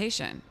that's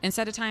meditation. And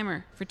set a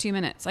timer for 2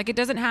 minutes. Like, it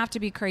doesn't have to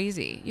be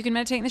crazy. You can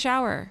meditate in the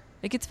shower.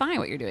 Like, it's fine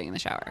what you're doing in the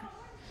shower.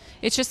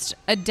 It's just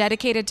a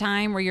dedicated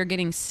time where you're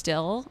getting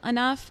still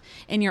enough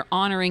and you're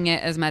honoring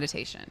it as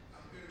meditation.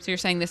 So you're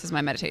saying, this is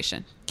my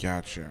meditation.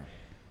 Gotcha.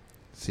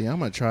 See, I'm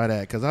going to try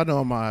that because I know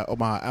on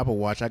my Apple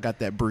Watch, I got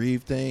that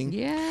breathe thing.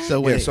 Yeah.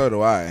 So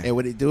do I. And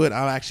when they do it,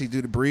 I'll actually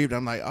do the breathe.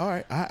 I'm like, all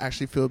right, I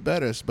actually feel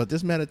better. But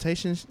this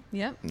meditation...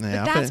 Yep.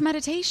 Yeah, but that's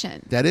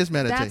meditation. That is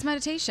meditation. That's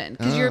meditation.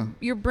 Because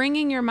you're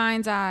bringing your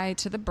mind's eye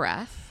to the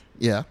breath.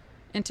 Yeah.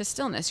 And to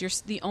stillness.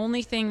 The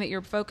only thing that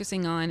you're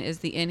focusing on is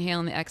the inhale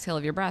and the exhale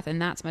of your breath.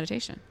 And that's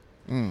meditation.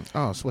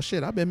 Oh, so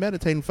shit. I've been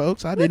meditating,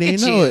 folks. I didn't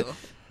even know it.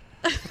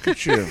 Look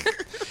at you.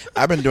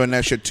 I've been doing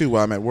that shit too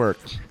while I'm at work.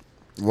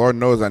 Lord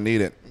knows I need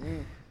it,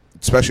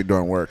 especially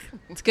during work.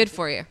 It's good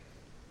for you.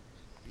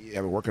 You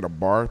ever work at a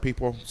bar,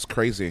 people? It's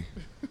crazy.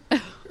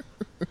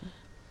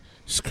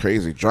 It's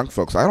crazy. Drunk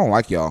folks, I don't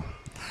like y'all.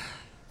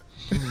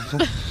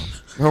 I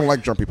don't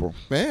like drunk people.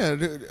 Man,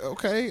 dude,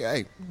 okay.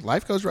 Hey,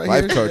 life coach here.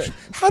 Life coach.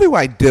 How do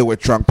I deal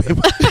with drunk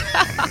people?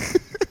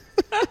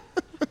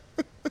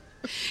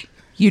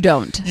 You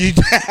don't. You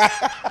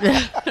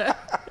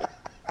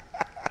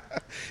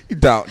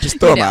don't. Just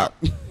throw them out.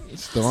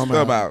 Just throw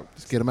them out.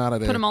 Just get them out of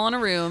there. Put them all in a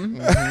room.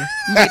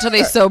 Wait till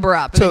they sober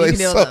up. And then you can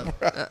deal with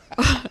them.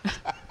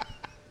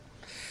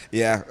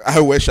 Yeah, I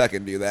wish I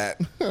could do that.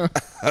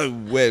 I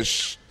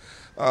wish.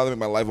 Oh, that'd make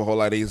my life a whole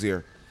lot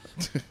easier.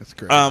 That's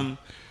great.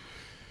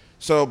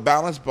 So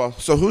balance ball.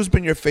 So who's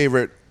been your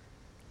favorite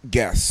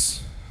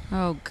guest?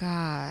 Oh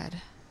God.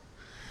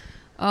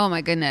 Oh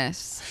my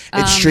goodness.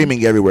 It's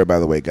streaming everywhere, by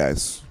the way,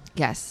 guys.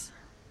 Yes.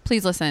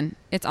 Please listen.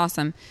 It's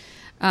awesome.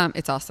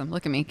 It's awesome.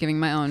 Look at me giving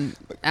my own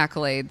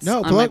accolades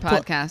on my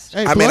podcast.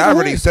 Hey, I mean, I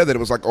already said that it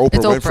was like Oprah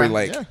Winfrey.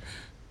 Like, yeah.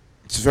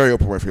 It's very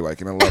Oprah Winfrey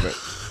like, and I love it.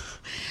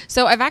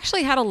 So I've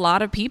actually had a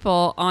lot of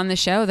people on the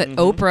show that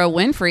Oprah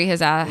Winfrey has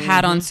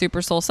had on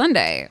Super Soul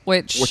Sunday,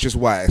 which is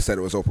why I said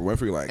it was Oprah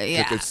Winfrey like.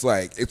 Yeah.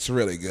 It's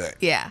really good.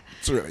 Yeah.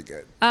 It's really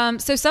good.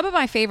 So some of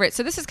my favorites.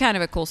 So this is kind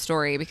of a cool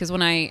story because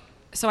I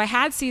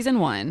had season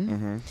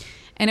 1,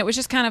 and it was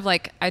just kind of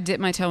like I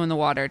dipped my toe in the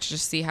water to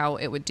just see how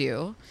it would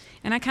do.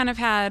 And I kind of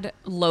had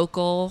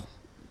local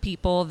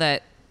people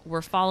that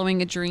were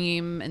following a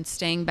dream and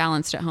staying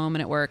balanced at home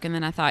and at work. And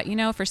then I thought,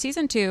 for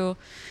season 2,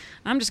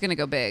 I'm just going to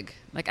go big.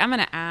 Like, I'm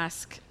going to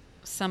ask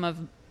some of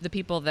the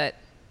people that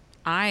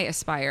I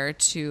aspire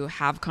to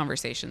have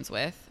conversations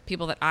with,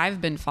 people that I've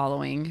been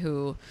following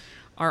who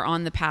are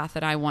on the path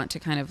that I want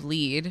to kind of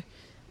lead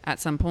at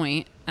some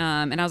point.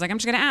 And I was like, I'm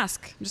just going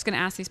to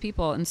ask these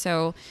people. And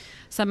so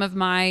some of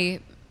my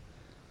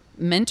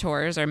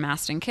mentors are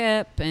Mastin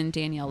Kipp and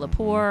Danielle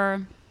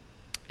Lepore.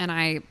 And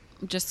I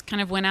just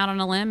kind of went out on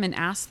a limb and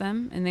asked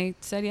them, and they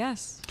said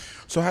yes.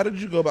 So how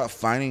did you go about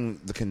finding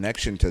the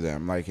connection to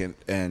them? Like,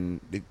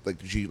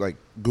 did you like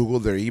Google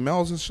their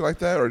emails and shit like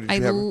that, or did I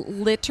you have?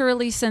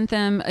 literally sent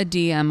them a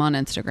DM on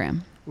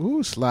Instagram.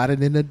 Ooh,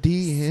 sliding in the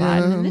DMs.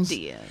 Sliding in the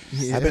DMs.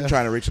 Yeah. I've been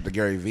trying to reach out to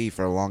Gary Vee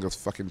for the longest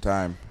fucking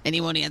time, And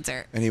he won't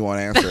answer. and he won't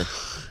answer.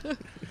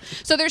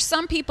 So there's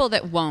some people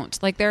that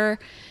won't. Like there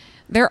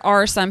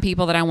are some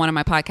people that I want on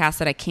my podcast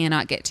that I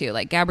cannot get to.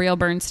 Like Gabrielle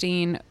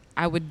Bernstein,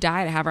 I would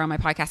die to have her on my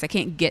podcast. I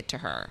can't get to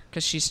her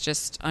because she's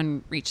just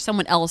unreached.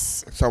 Someone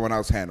else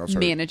handles her.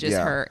 manages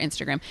Yeah. her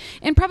Instagram.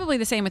 And probably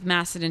the same with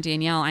Masted and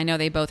Danielle. I know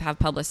they both have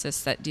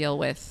publicists that deal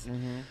with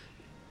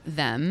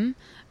them.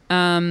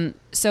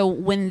 So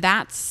when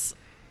that's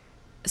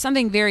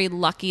something very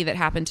lucky that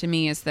happened to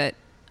me is that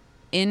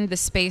in the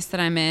space that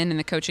I'm in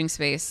the coaching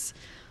space,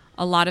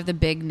 a lot of the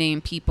big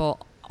name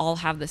people all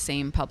have the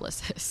same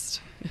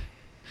publicist.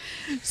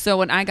 So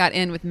when I got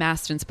in with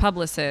Maston's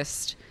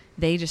publicist,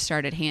 they just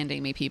started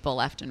handing me people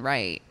left and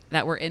right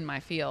that were in my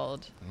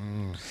field.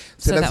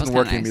 So that was doesn't kinda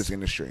work in the nice. music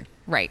industry.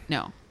 Right.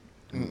 No.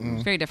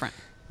 It's very different.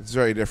 It's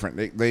very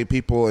different. They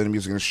people in the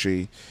music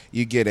industry,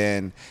 you get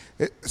in.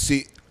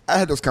 See, I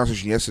had this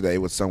conversation yesterday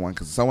with someone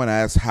because someone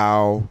asked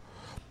how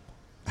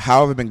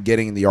have we been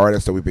getting the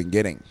artists that we've been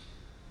getting,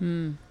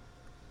 and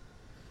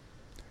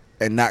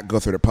not go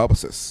through the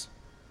publicists.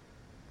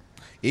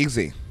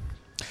 Easy.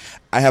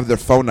 I have their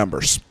phone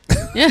numbers.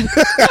 Yeah.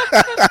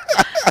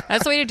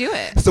 That's the way to do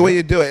it. That's the way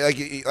you do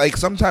it. Like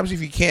sometimes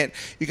if you can't,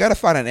 you got to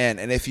find an end.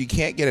 And if you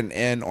can't get an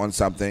end on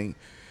something,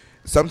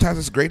 sometimes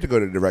it's great to go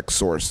to the direct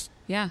source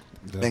Yeah.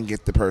 and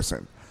get the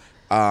person.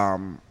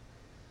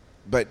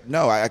 But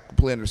no, I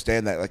completely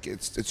understand that. Like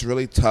it's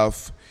really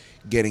tough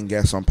getting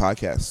guests on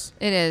podcasts.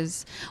 It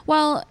is.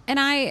 Well, and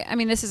I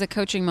mean, this is a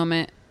coaching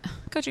moment.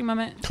 Coaching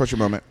moment. Coach your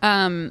moment.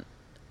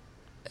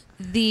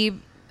 The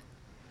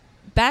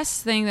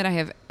best thing that I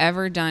have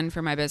ever done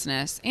for my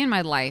business and my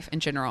life in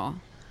general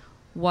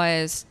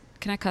was,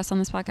 can I cuss on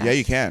this podcast? Yeah,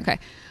 you can. Okay.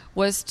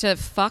 Was to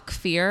fuck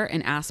fear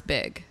and ask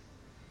big.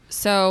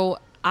 So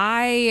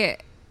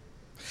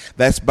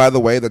That's, by the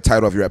way, the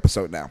title of your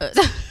episode now.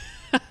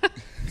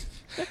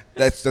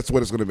 That's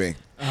what it's going to be.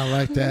 I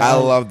like that. I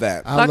love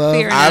that. I Fuck love.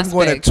 fear. I'm Ask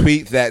going big. to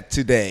tweet that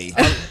today,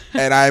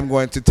 and I'm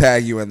going to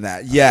tag you in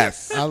that.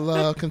 Yes. I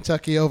love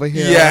Kentucky over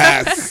here.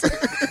 Yes.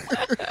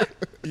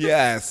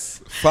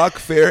 Yes. Fuck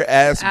fear,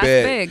 ass Ask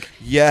big. big.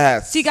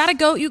 Yes. So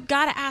you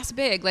gotta ask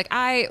big. Like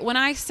when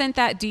I sent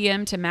that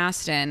DM to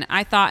Maston,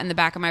 I thought in the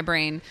back of my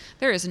brain,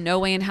 there is no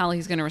way in hell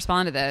he's going to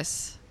respond to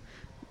this.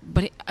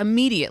 But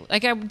immediately,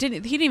 like he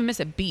didn't even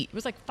miss a beat. It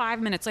was like 5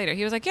 minutes later.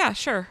 He was like, yeah,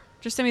 sure.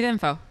 Just send me the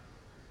info.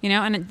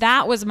 And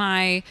that was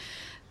my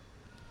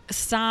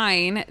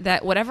sign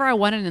that whatever I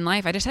wanted in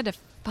life, I just had to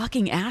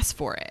fucking ask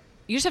for it.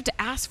 You just have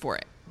to ask for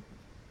it.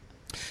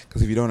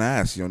 Because if you don't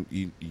ask, your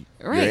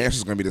Right. answer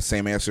is going to be the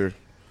same answer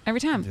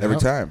Every time. Yeah. every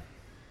Yep. time.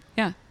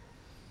 Yeah.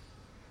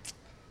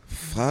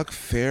 Fuck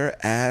fair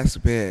ass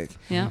big.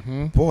 Yeah.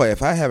 Boy,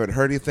 if I haven't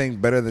heard anything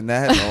better than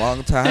that in a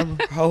long time,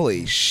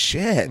 holy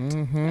shit.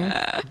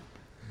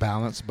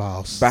 Balance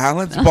boss.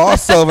 Balance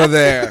boss over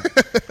there.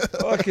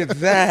 Look at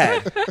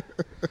that.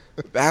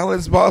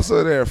 Balance boss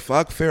over there.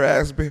 Fuck fair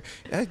ass big.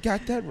 I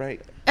got that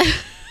right.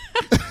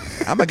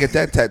 I'm going to get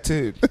that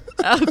tattooed.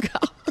 Oh,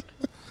 God.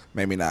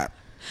 Maybe not.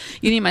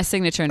 You need my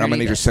signature I'm going to underneath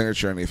need your it.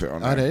 signature underneath it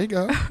on Oh, there. there you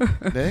go.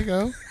 There you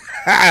go.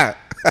 Ah,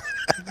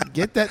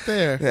 Get that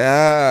there.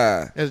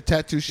 yeah. There's a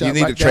tattoo shop. You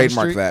need right to down the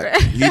trademark street.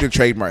 that. You need to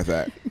trademark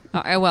that.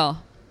 Oh, I will.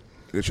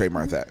 You need to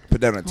trademark that.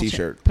 Put that on a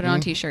t-shirt. Put it on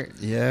a t-shirt.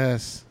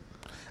 Yes.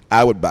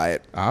 I would buy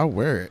it. I'll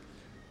wear it.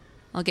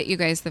 I'll get you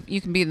guys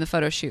you can be in the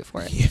photo shoot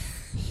for it.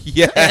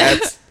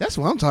 Yes. That's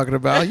what I'm talking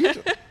about.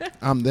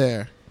 I'm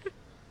there.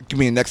 Give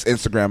me the next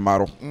Instagram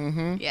model.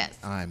 Yes.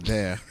 I'm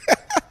there.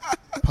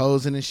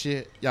 Posing and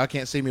shit. Y'all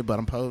can't see me, but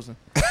I'm posing.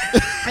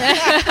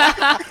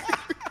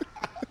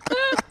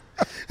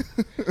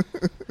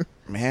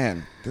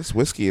 Man, this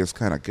whiskey is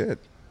kind of good.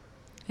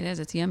 It is.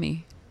 It's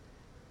yummy.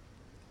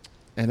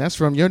 And that's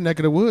from your neck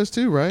of the woods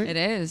too, right? It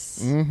is.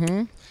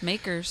 Mm-hmm.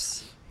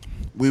 Makers.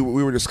 We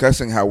were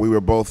discussing how we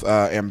were both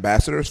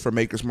ambassadors for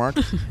Maker's Mark.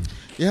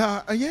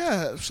 Yeah,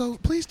 yeah. So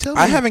please tell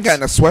me. I haven't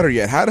gotten a sweater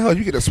yet. How the hell did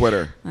you get a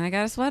sweater? I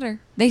got a sweater.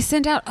 They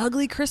sent out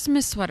ugly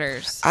Christmas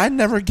sweaters. I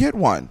never get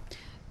one.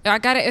 I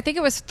got it. I think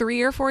it was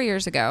 3 or 4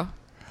 years ago.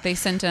 They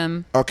sent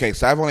them. Okay,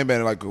 so I've only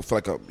been for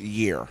like a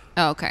year.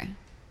 Oh, okay.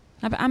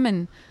 I'm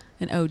an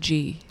OG.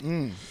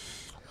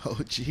 Oh,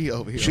 gee,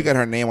 over here. She got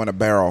her name on a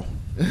barrel.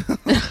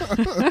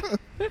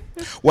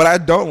 What I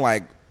don't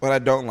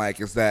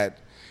like is that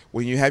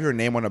when you have your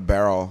name on a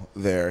barrel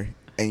there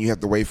and you have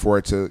to wait for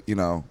it to,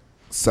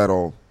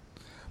 settle,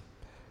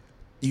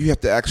 you have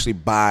to actually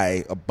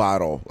buy a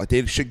bottle. Like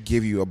they should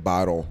give you a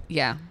bottle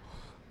Yeah.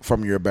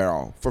 from your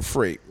barrel for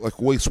free, like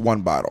at least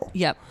one bottle.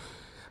 Yep.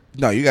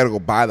 No, you got to go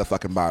buy the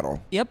fucking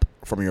bottle Yep.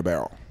 from your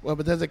barrel. Well,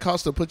 but does it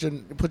cost to put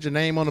your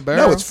name on the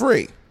barrel? No, it's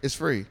free. It's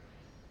free.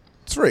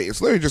 It's free.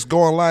 It's literally just go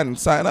online and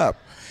sign up.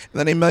 And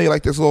then they mail you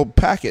like this little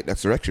packet.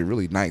 That's actually a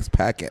really nice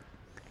packet.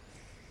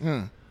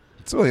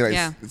 It's It's really nice.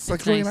 Yeah, it's like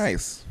it's really nice.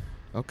 nice.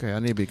 Okay, I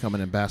need to become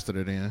an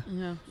ambassador then.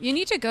 Yeah. You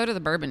need to go to the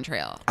Bourbon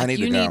Trail. I need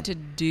you to go. need to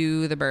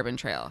do the Bourbon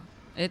Trail.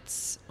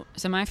 It's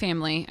so my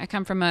family. I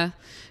come from a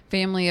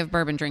family of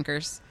bourbon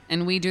drinkers,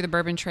 and we do the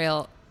Bourbon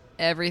Trail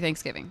every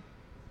Thanksgiving.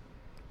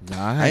 Nice.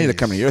 I need to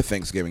come to your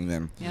Thanksgiving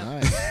then. Yep.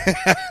 Nice.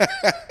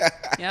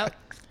 Yep.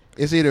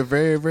 It's either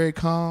very, very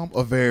calm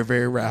or very,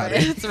 very rowdy.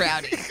 It's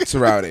rowdy. It's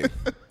rowdy.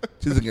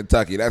 She's in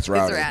Kentucky. That's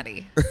rowdy. It's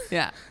rowdy.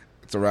 Yeah.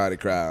 It's a rowdy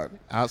crowd.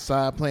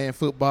 Outside playing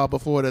football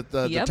before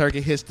the Yep. turkey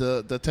hits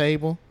the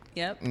table.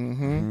 Yep.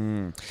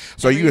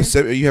 So you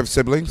have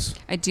siblings?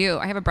 I do.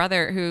 I have a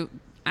brother who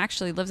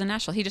actually lives in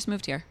Nashville. He just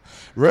moved here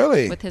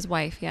Really? with his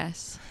wife.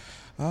 Yes.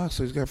 Oh,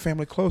 so he's got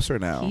family closer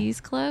now. He's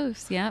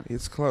close. Yep.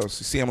 He's close.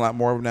 You see him a lot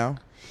more now?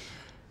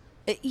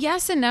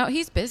 Yes and no.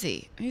 He's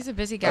busy. He's a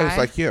busy guy. Oh, it's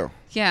like you.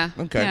 Yeah.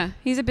 Okay. Yeah.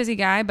 He's a busy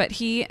guy, but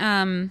he's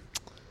a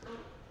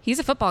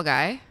football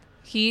guy.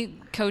 He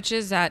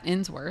coaches at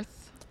Innsworth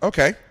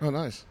Okay. Oh,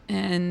 nice.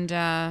 and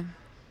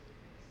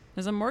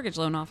is a mortgage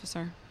loan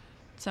officer.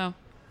 So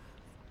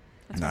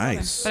that's my brother.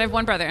 Nice. But I have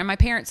one brother, and my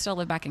parents still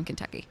live back in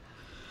Kentucky.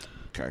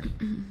 Okay.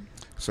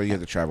 So you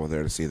have to travel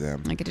there to see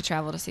them. I get to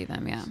travel to see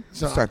them. Yeah.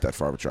 So It's not that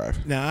far of a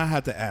drive. now I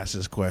have to ask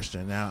this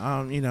question.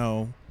 Now,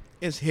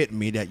 it's hitting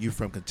me that you're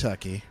from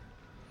Kentucky,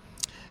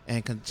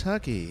 and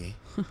Kentucky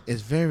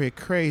is very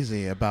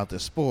crazy about the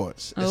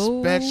sports, Oh,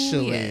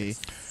 especially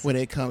yes. when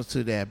it comes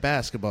to that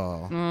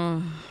basketball.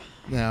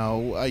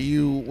 Now, are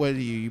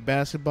you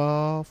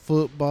basketball,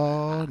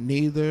 football,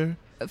 neither?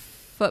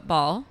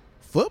 Football.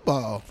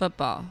 Football.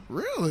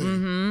 Really?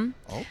 Mm-hmm.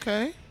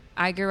 Okay.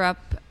 I grew up.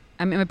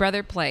 My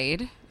brother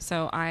played,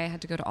 so I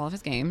had to go to all of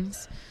his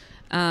games.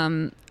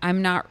 I'm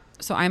a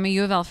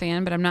U of L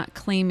fan, but I'm not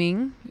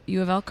claiming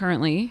U of L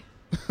currently.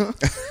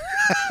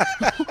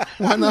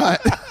 Why not?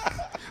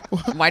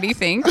 Why do you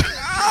think?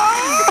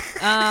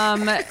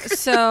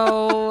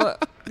 So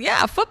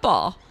yeah,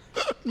 football.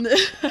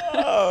 It's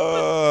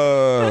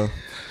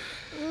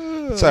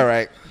all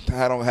right.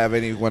 I don't have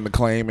anyone to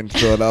claim in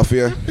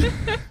Philadelphia.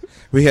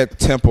 We had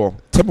Temple.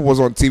 Temple was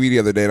on TV the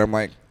other day, and I'm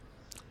like,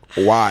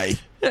 why?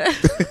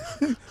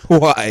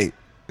 Why?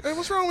 Hey,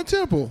 what's wrong with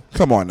Temple?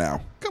 Come on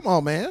now. Come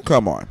on, man.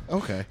 Come on.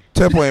 Okay.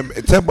 Temple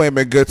ain't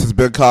been good since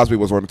Bill Cosby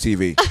was on the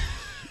TV.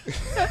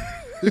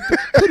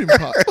 Put him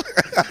pop.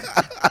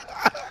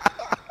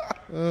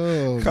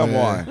 Oh, Come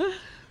man. on.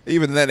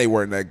 Even then, they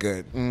weren't that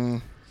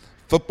good.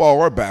 Football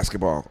or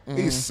basketball.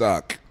 These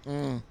suck.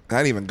 I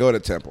didn't even go to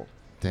Temple.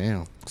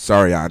 Damn.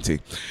 Sorry, Auntie.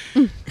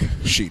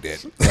 She did.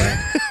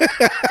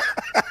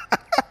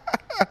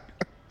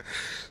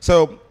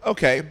 So,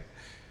 okay.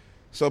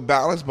 So,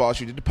 Balance Boss,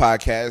 you did the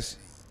podcast.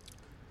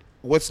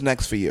 What's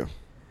next for you?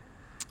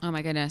 Oh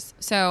my goodness.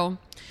 So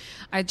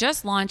I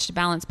just launched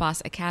Balance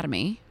Boss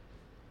Academy.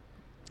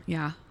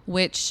 Yeah.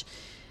 Which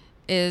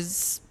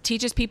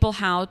teaches people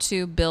how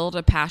to build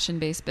a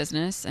passion-based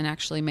business and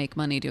actually make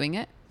money doing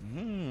it.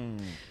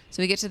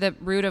 So we get to the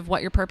root of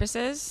what your purpose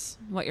is,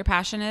 what your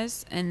passion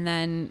is, and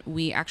then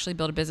we actually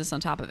build a business on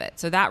top of it.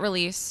 So that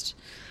released,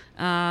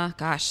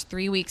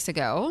 3 weeks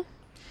ago.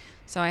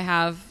 So I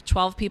have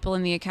 12 people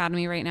in the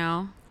academy right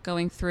now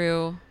going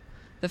through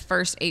the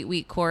first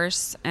 8-week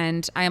course.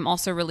 And I am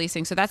also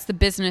releasing, so that's the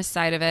business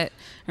side of it.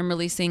 I'm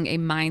releasing a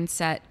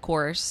mindset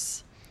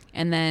course.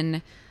 And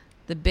then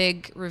the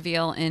big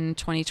reveal in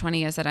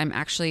 2020 is that I'm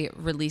actually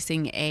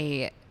releasing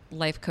a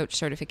life coach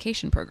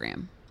certification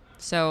program.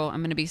 So I'm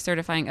going to be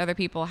certifying other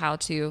people how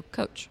to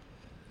coach.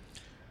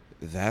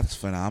 That's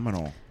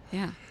phenomenal.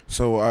 Yeah.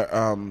 So,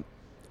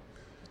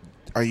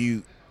 are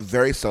you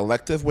very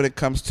selective when it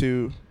comes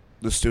to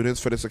the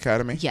students for this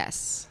academy?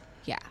 Yes.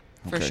 Yeah,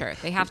 for Okay. sure.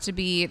 They have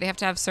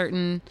to have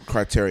certain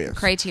Criteria.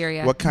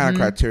 criteria. What kind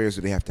of criteria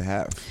do they have to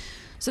have?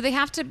 So they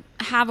have to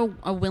have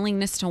a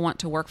willingness to want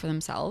to work for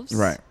themselves.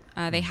 Right.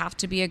 They have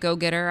to be a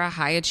go-getter, a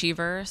high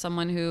achiever,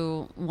 someone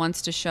who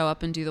wants to show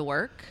up and do the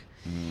work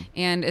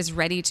and is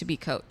ready to be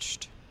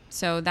coached.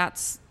 So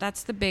that's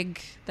the big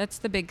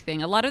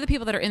thing. A lot of the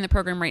people that are in the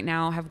program right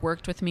now have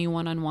worked with me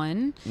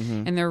one-on-one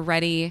and they're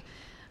ready.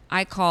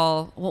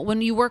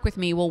 When you work with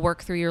me, we'll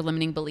work through your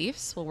limiting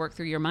beliefs. We'll work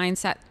through your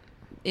mindset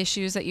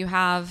issues that you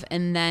have.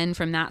 And then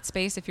from that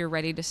space, if you're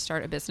ready to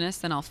start a business,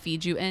 then I'll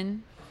feed you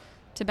in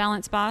to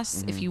Balance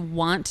Boss. If you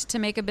want to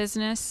make a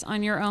business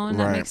on your own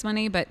that Right. makes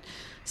money. But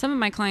some of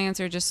my clients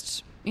are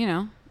just,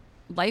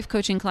 life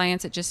coaching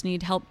clients that just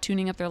need help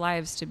tuning up their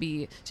lives to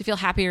feel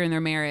happier in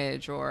their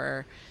marriage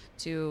or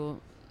to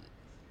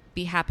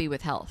be happy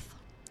with health.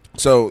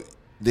 So,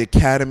 the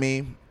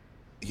academy,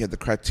 you have the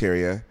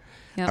criteria.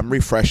 Yep. I'm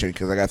refreshing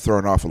because I got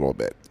thrown off a little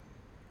bit.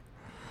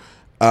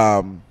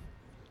 And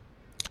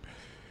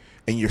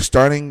you're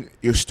starting.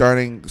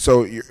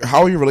 So,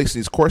 how are you releasing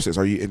these courses?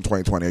 Are you in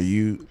 2020?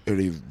 Are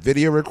they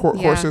video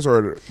courses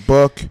or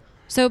book?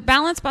 So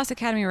Balance Boss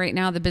Academy right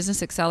now, the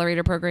Business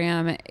Accelerator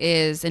program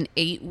is an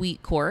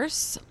 8-week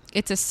course.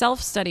 It's a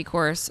self-study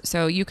course,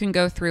 so you can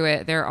go through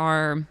it. There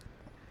are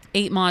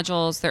 8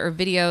 modules. There are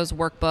videos,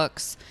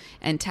 workbooks,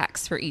 and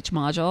texts for each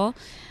module.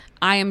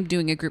 I am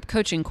doing a group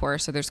coaching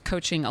course, so there's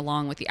coaching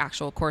along with the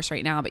actual course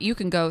right now, but you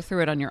can go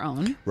through it on your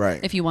own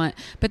if you want.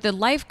 But the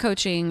life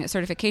coaching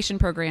certification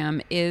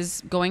program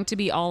is going to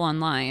be all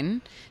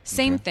online.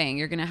 Same thing.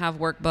 You're going to have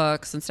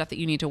workbooks and stuff that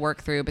you need to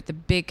work through, but the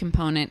big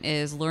component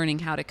is learning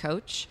how to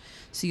coach.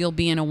 So you'll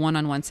be in a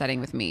one-on-one setting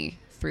with me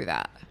through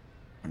that.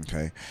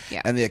 Okay.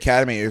 Yeah. And the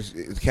academy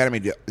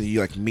do you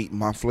like meet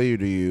monthly, or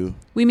do you?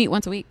 We meet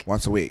once a week.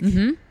 Once a week.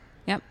 Mm-hmm.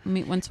 Yep. We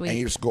meet once a week. And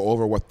you just go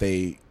over what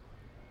they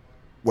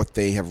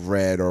have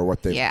read or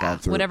what they've gone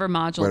through. Whatever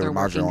module they're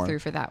working on. through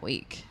for that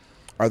week.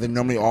 Are they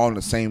normally all in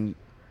the same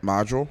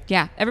module?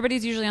 Yeah.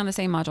 Everybody's usually on the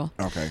same module.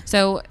 Okay.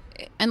 So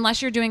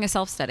unless you're doing a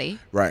self-study.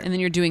 Right. And then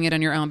you're doing it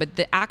on your own. But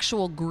the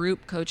actual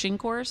group coaching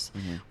course,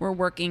 we're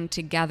working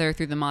together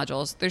through the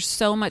modules. There's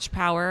so much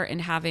power in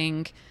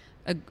having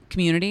a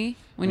community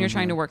when you're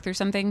trying to work through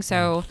something.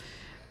 So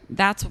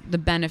that's the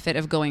benefit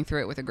of going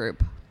through it with a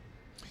group.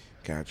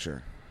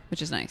 Gotcha.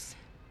 Which is nice.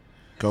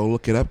 Go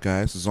look it up,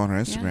 guys. It's on her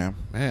Instagram.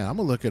 Man, I'm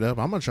gonna look it up.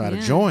 I'm gonna try to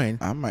join.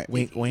 I might.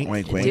 Wink, wink,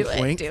 wink, wink, wink.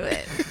 wink. Do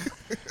it.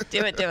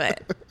 Do it. Do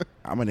it.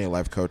 I'm gonna need a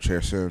life coach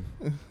here soon.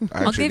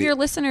 I'll give your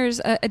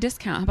listeners a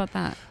discount. How about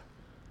that?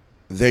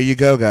 There you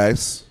go,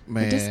 guys.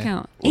 Man. A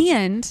discount.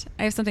 And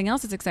I have something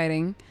else that's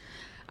exciting.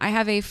 I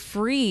have a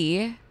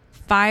free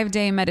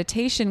 5-day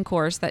meditation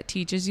course that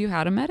teaches you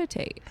how to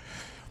meditate.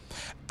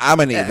 I'm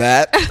gonna need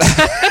that.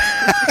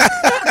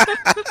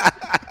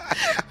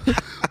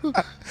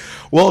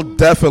 We'll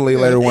definitely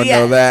let everyone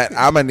know that.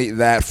 I'm gonna need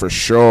that for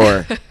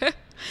sure.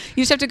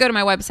 You just have to go to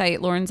my website,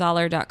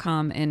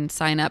 laurenzoller.com, and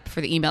sign up for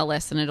the email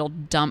list, and it'll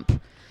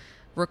dump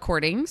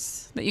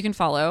recordings that you can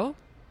follow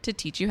to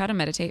teach you how to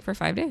meditate for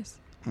 5 days.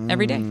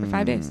 Every day for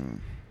 5 days.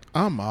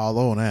 I'm all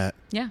on that.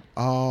 Yeah.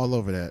 All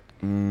over that.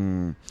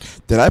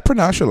 Did I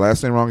pronounce your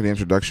last name wrong in the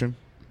introduction?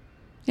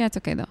 Yeah, it's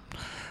okay, though.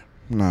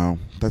 No,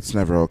 that's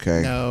never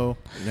okay. No.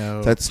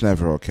 That's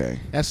never okay.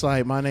 That's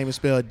like my name is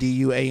spelled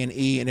Duane,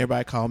 and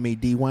everybody call me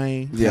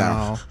Dwayne.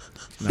 Yeah.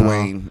 No.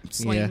 Dwayne.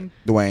 Yeah.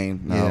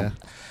 Dwayne. No. Yeah.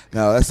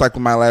 No, that's like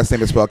when my last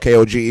name is spelled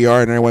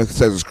Koger, and everyone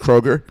says it's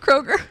Kroger.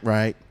 Kroger.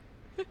 Right.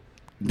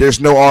 There's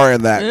no R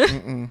in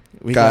that.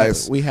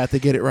 Guys. We have to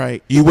get it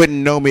right. You wouldn't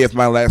know me if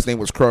my last name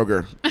was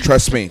Kroger.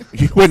 Trust me.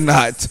 You would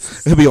not.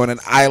 It'll be on an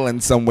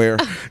island somewhere.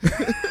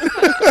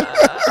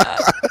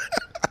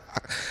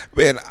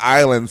 Be an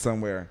island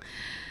somewhere.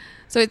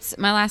 So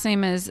my last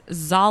name is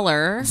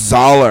Zoller.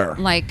 Zoller.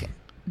 Like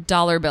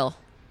dollar bill,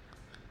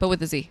 but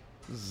with a Z.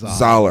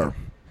 Zoller.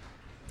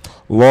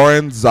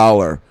 Lauren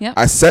Zoller. Yep.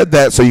 I said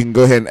that so you can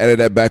go ahead and edit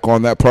that back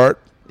on that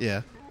part.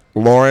 Yeah.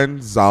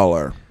 Lauren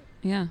Zoller.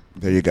 Yeah.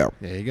 There you go.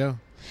 There you go.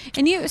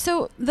 And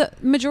so the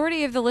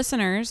majority of your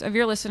listeners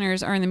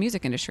are in the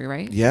music industry,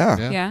 right?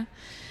 Yeah. Yeah.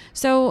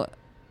 So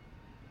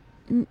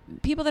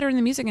people that are in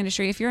the music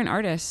industry, if you're an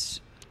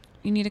artist,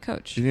 you need a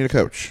coach. You need a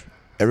coach.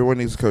 Everyone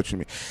needs a coach.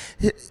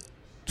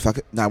 Fuck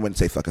it. No, I wouldn't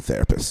say fuck a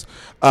therapist.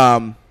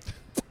 I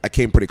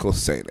came pretty close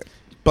to saying it.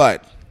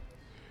 But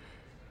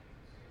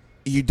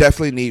you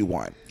definitely need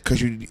one.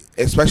 Because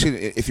especially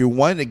if you're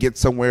wanting to get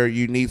somewhere,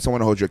 you need someone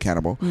to hold you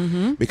accountable.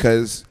 Mm-hmm.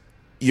 Because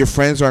your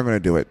friends aren't going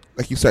to do it.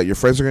 Like you said, your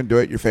friends are going to do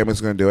it. Your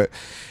family's going to do it.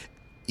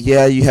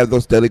 Yeah, you have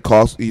those daily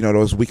calls,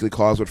 those weekly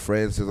calls with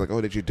friends. It's like,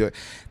 oh, did you do it?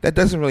 That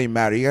doesn't really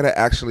matter. You got to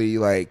actually,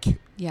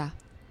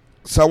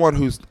 someone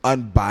who's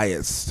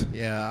unbiased.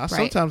 Yeah. Right.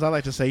 Sometimes I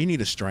like to say you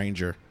need a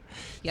stranger.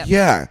 Yep.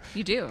 Yeah.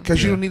 You do.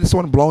 Because you don't need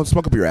someone blowing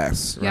smoke up your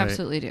ass. You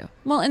absolutely do.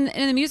 Well, in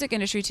the music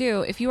industry,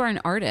 too, if you are an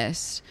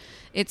artist,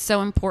 it's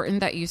so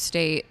important that you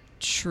stay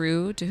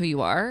true to who you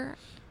are.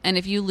 And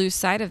if you lose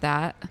sight of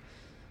that,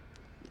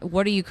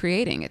 what are you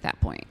creating at that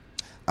point?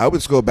 I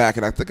always go back,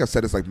 and I think I've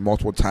said this like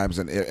multiple times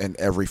in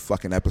every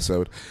fucking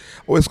episode.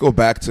 I always go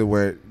back to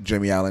where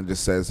Jimmy Allen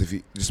just says, if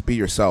you just be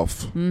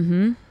yourself.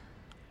 Mm-hmm.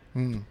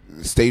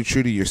 Stay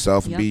true to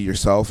yourself and be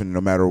yourself, and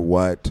no matter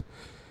what,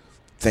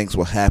 things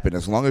will happen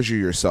as long as you're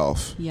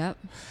yourself. Yep.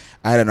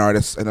 I had an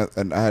artist,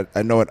 and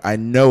I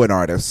know an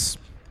artist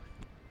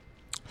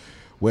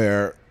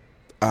where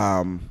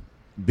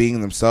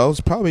being themselves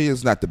probably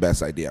is not the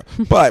best idea,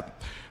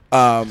 but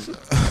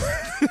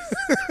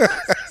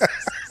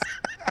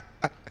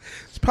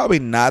it's probably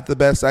not the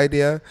best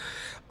idea,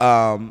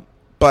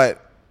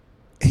 but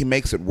he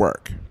makes it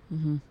work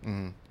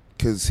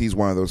because he's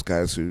one of those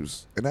guys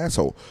who's an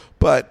asshole,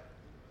 but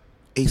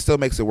he still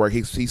makes it work.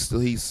 He's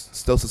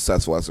still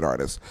successful as an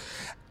artist.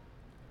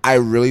 I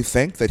really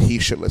think that he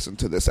should listen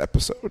to this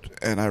episode,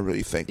 and I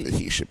really think that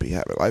he should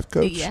have a life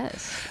coach.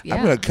 Yes. Yeah.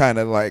 I'm going to kind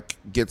of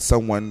get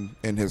someone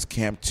in his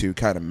camp to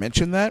kind of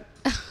mention that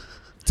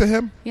to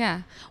him.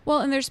 Yeah. Well,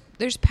 and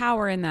there's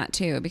power in that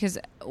too, because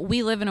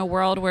we live in a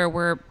world where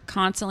we're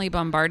constantly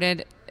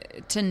bombarded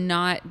to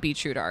not be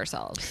true to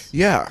ourselves.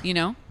 Yeah.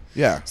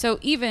 Yeah. So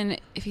even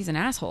if he's an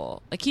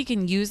asshole, he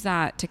can use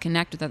that to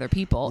connect with other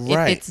people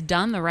Right. if it's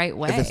done the right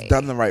way. If it's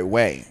done the right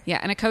way. Yeah,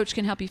 and a coach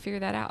can help you figure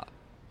that out.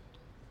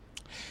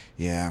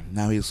 Yeah.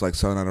 Now he's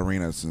selling out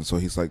arenas, and so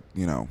he's that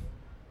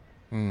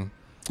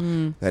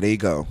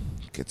ego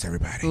gets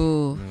everybody.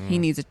 Ooh, he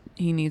needs an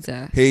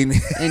He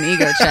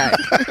ego check.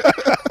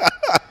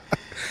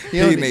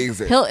 He needs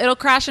it. It'll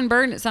crash and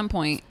burn at some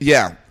point.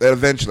 Yeah,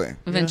 eventually.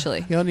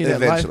 Eventually. He don't need that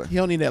Eventually. life. He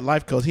don't need that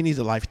life coach. He needs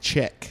a life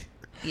check.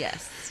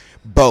 Yes.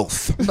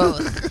 Both.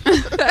 Both.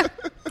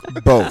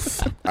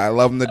 Both. I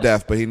love him to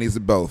death, but he needs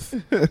it both.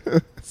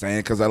 Saying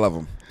it because I love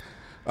him.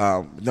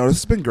 No, this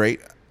has been great.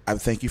 I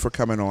thank you for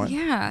coming on.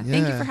 Yeah.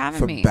 Thank you for having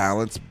For me.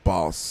 Balance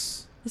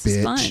Boss. This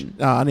is Bitch. fun.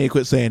 Oh, I need to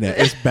quit saying that.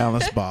 It's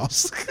Balance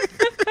Boss.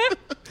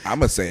 I'm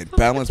going to say it.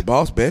 Balance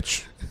Boss,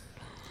 bitch.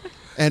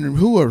 And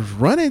who are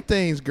running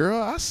things,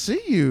 girl? I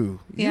see you.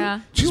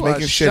 Yeah. She's You are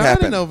making shit shining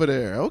happen. over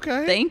there.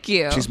 Okay. Thank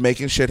you. She's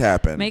making shit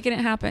happen. Making it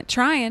happen.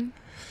 Trying.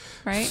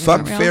 Right?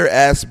 Fuck Isn't that fear real?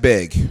 ass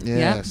big.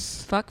 Yes.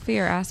 Yep. Fuck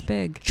fear ass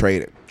big.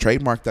 Trade it.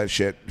 Trademark that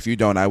shit. If you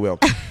don't, I will.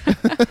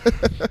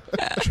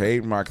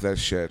 Trademark that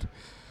shit.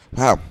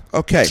 Wow.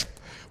 Okay.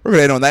 We're going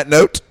to end on that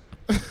note.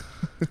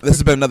 This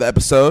has been another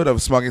episode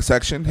of Smoking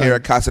Section here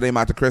at Casa de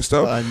Monte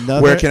Cristo.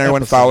 Another Where can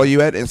everyone episode. follow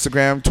you at?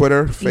 Instagram,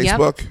 Twitter,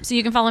 Facebook? Yep. So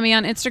you can follow me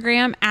on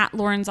Instagram at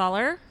Lauren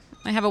Zoller.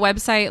 I have a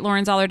website,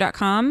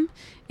 laurenzoller.com.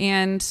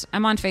 And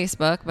I'm on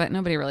Facebook, but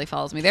nobody really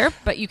follows me there.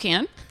 But you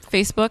can.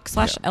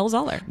 Facebook/L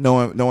Zoller. No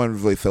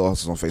one really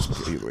follows us on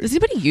Facebook either. Does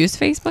anybody use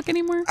Facebook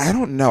anymore? I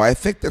don't know. I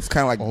think that's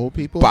kind of like Old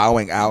people?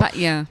 bowing out. But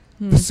yeah.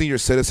 The senior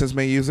citizens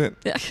may use it.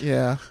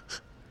 Yeah.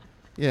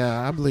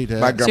 Yeah, I believe that.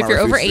 My So grandma if you're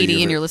over refuses to 80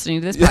 use and it. you're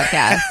listening to this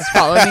podcast,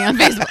 follow me on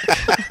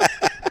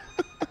Facebook.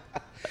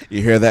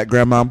 You hear that,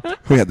 Grandma?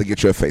 We have to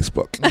get you a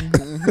Facebook.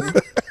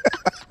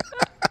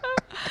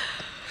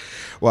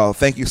 Well,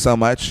 thank you so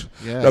much.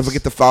 Yes. Don't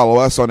forget to follow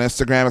us on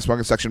Instagram at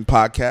Smoking Section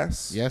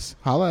Podcast. Yes.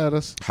 Holla at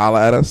us.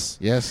 Holla at us.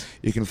 Yes.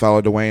 You can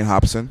follow Dwayne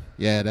Hobson.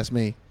 Yeah, that's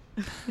me.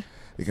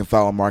 You can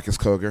follow Marcus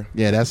Koger.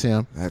 Yeah, that's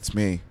him. That's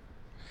me.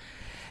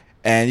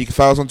 And you can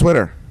follow us on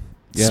Twitter.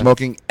 Yeah.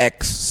 Smoking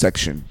X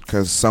Section,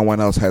 because someone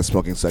else has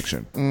Smoking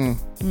Section.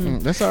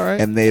 That's all right.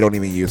 And they don't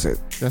even use it.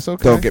 That's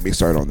okay. Don't get me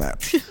started on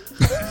that.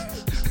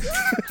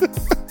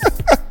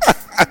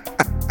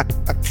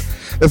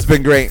 It's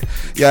been great.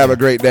 You have a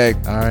great day.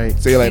 All right.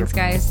 See you later.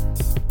 Thanks,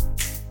 guys.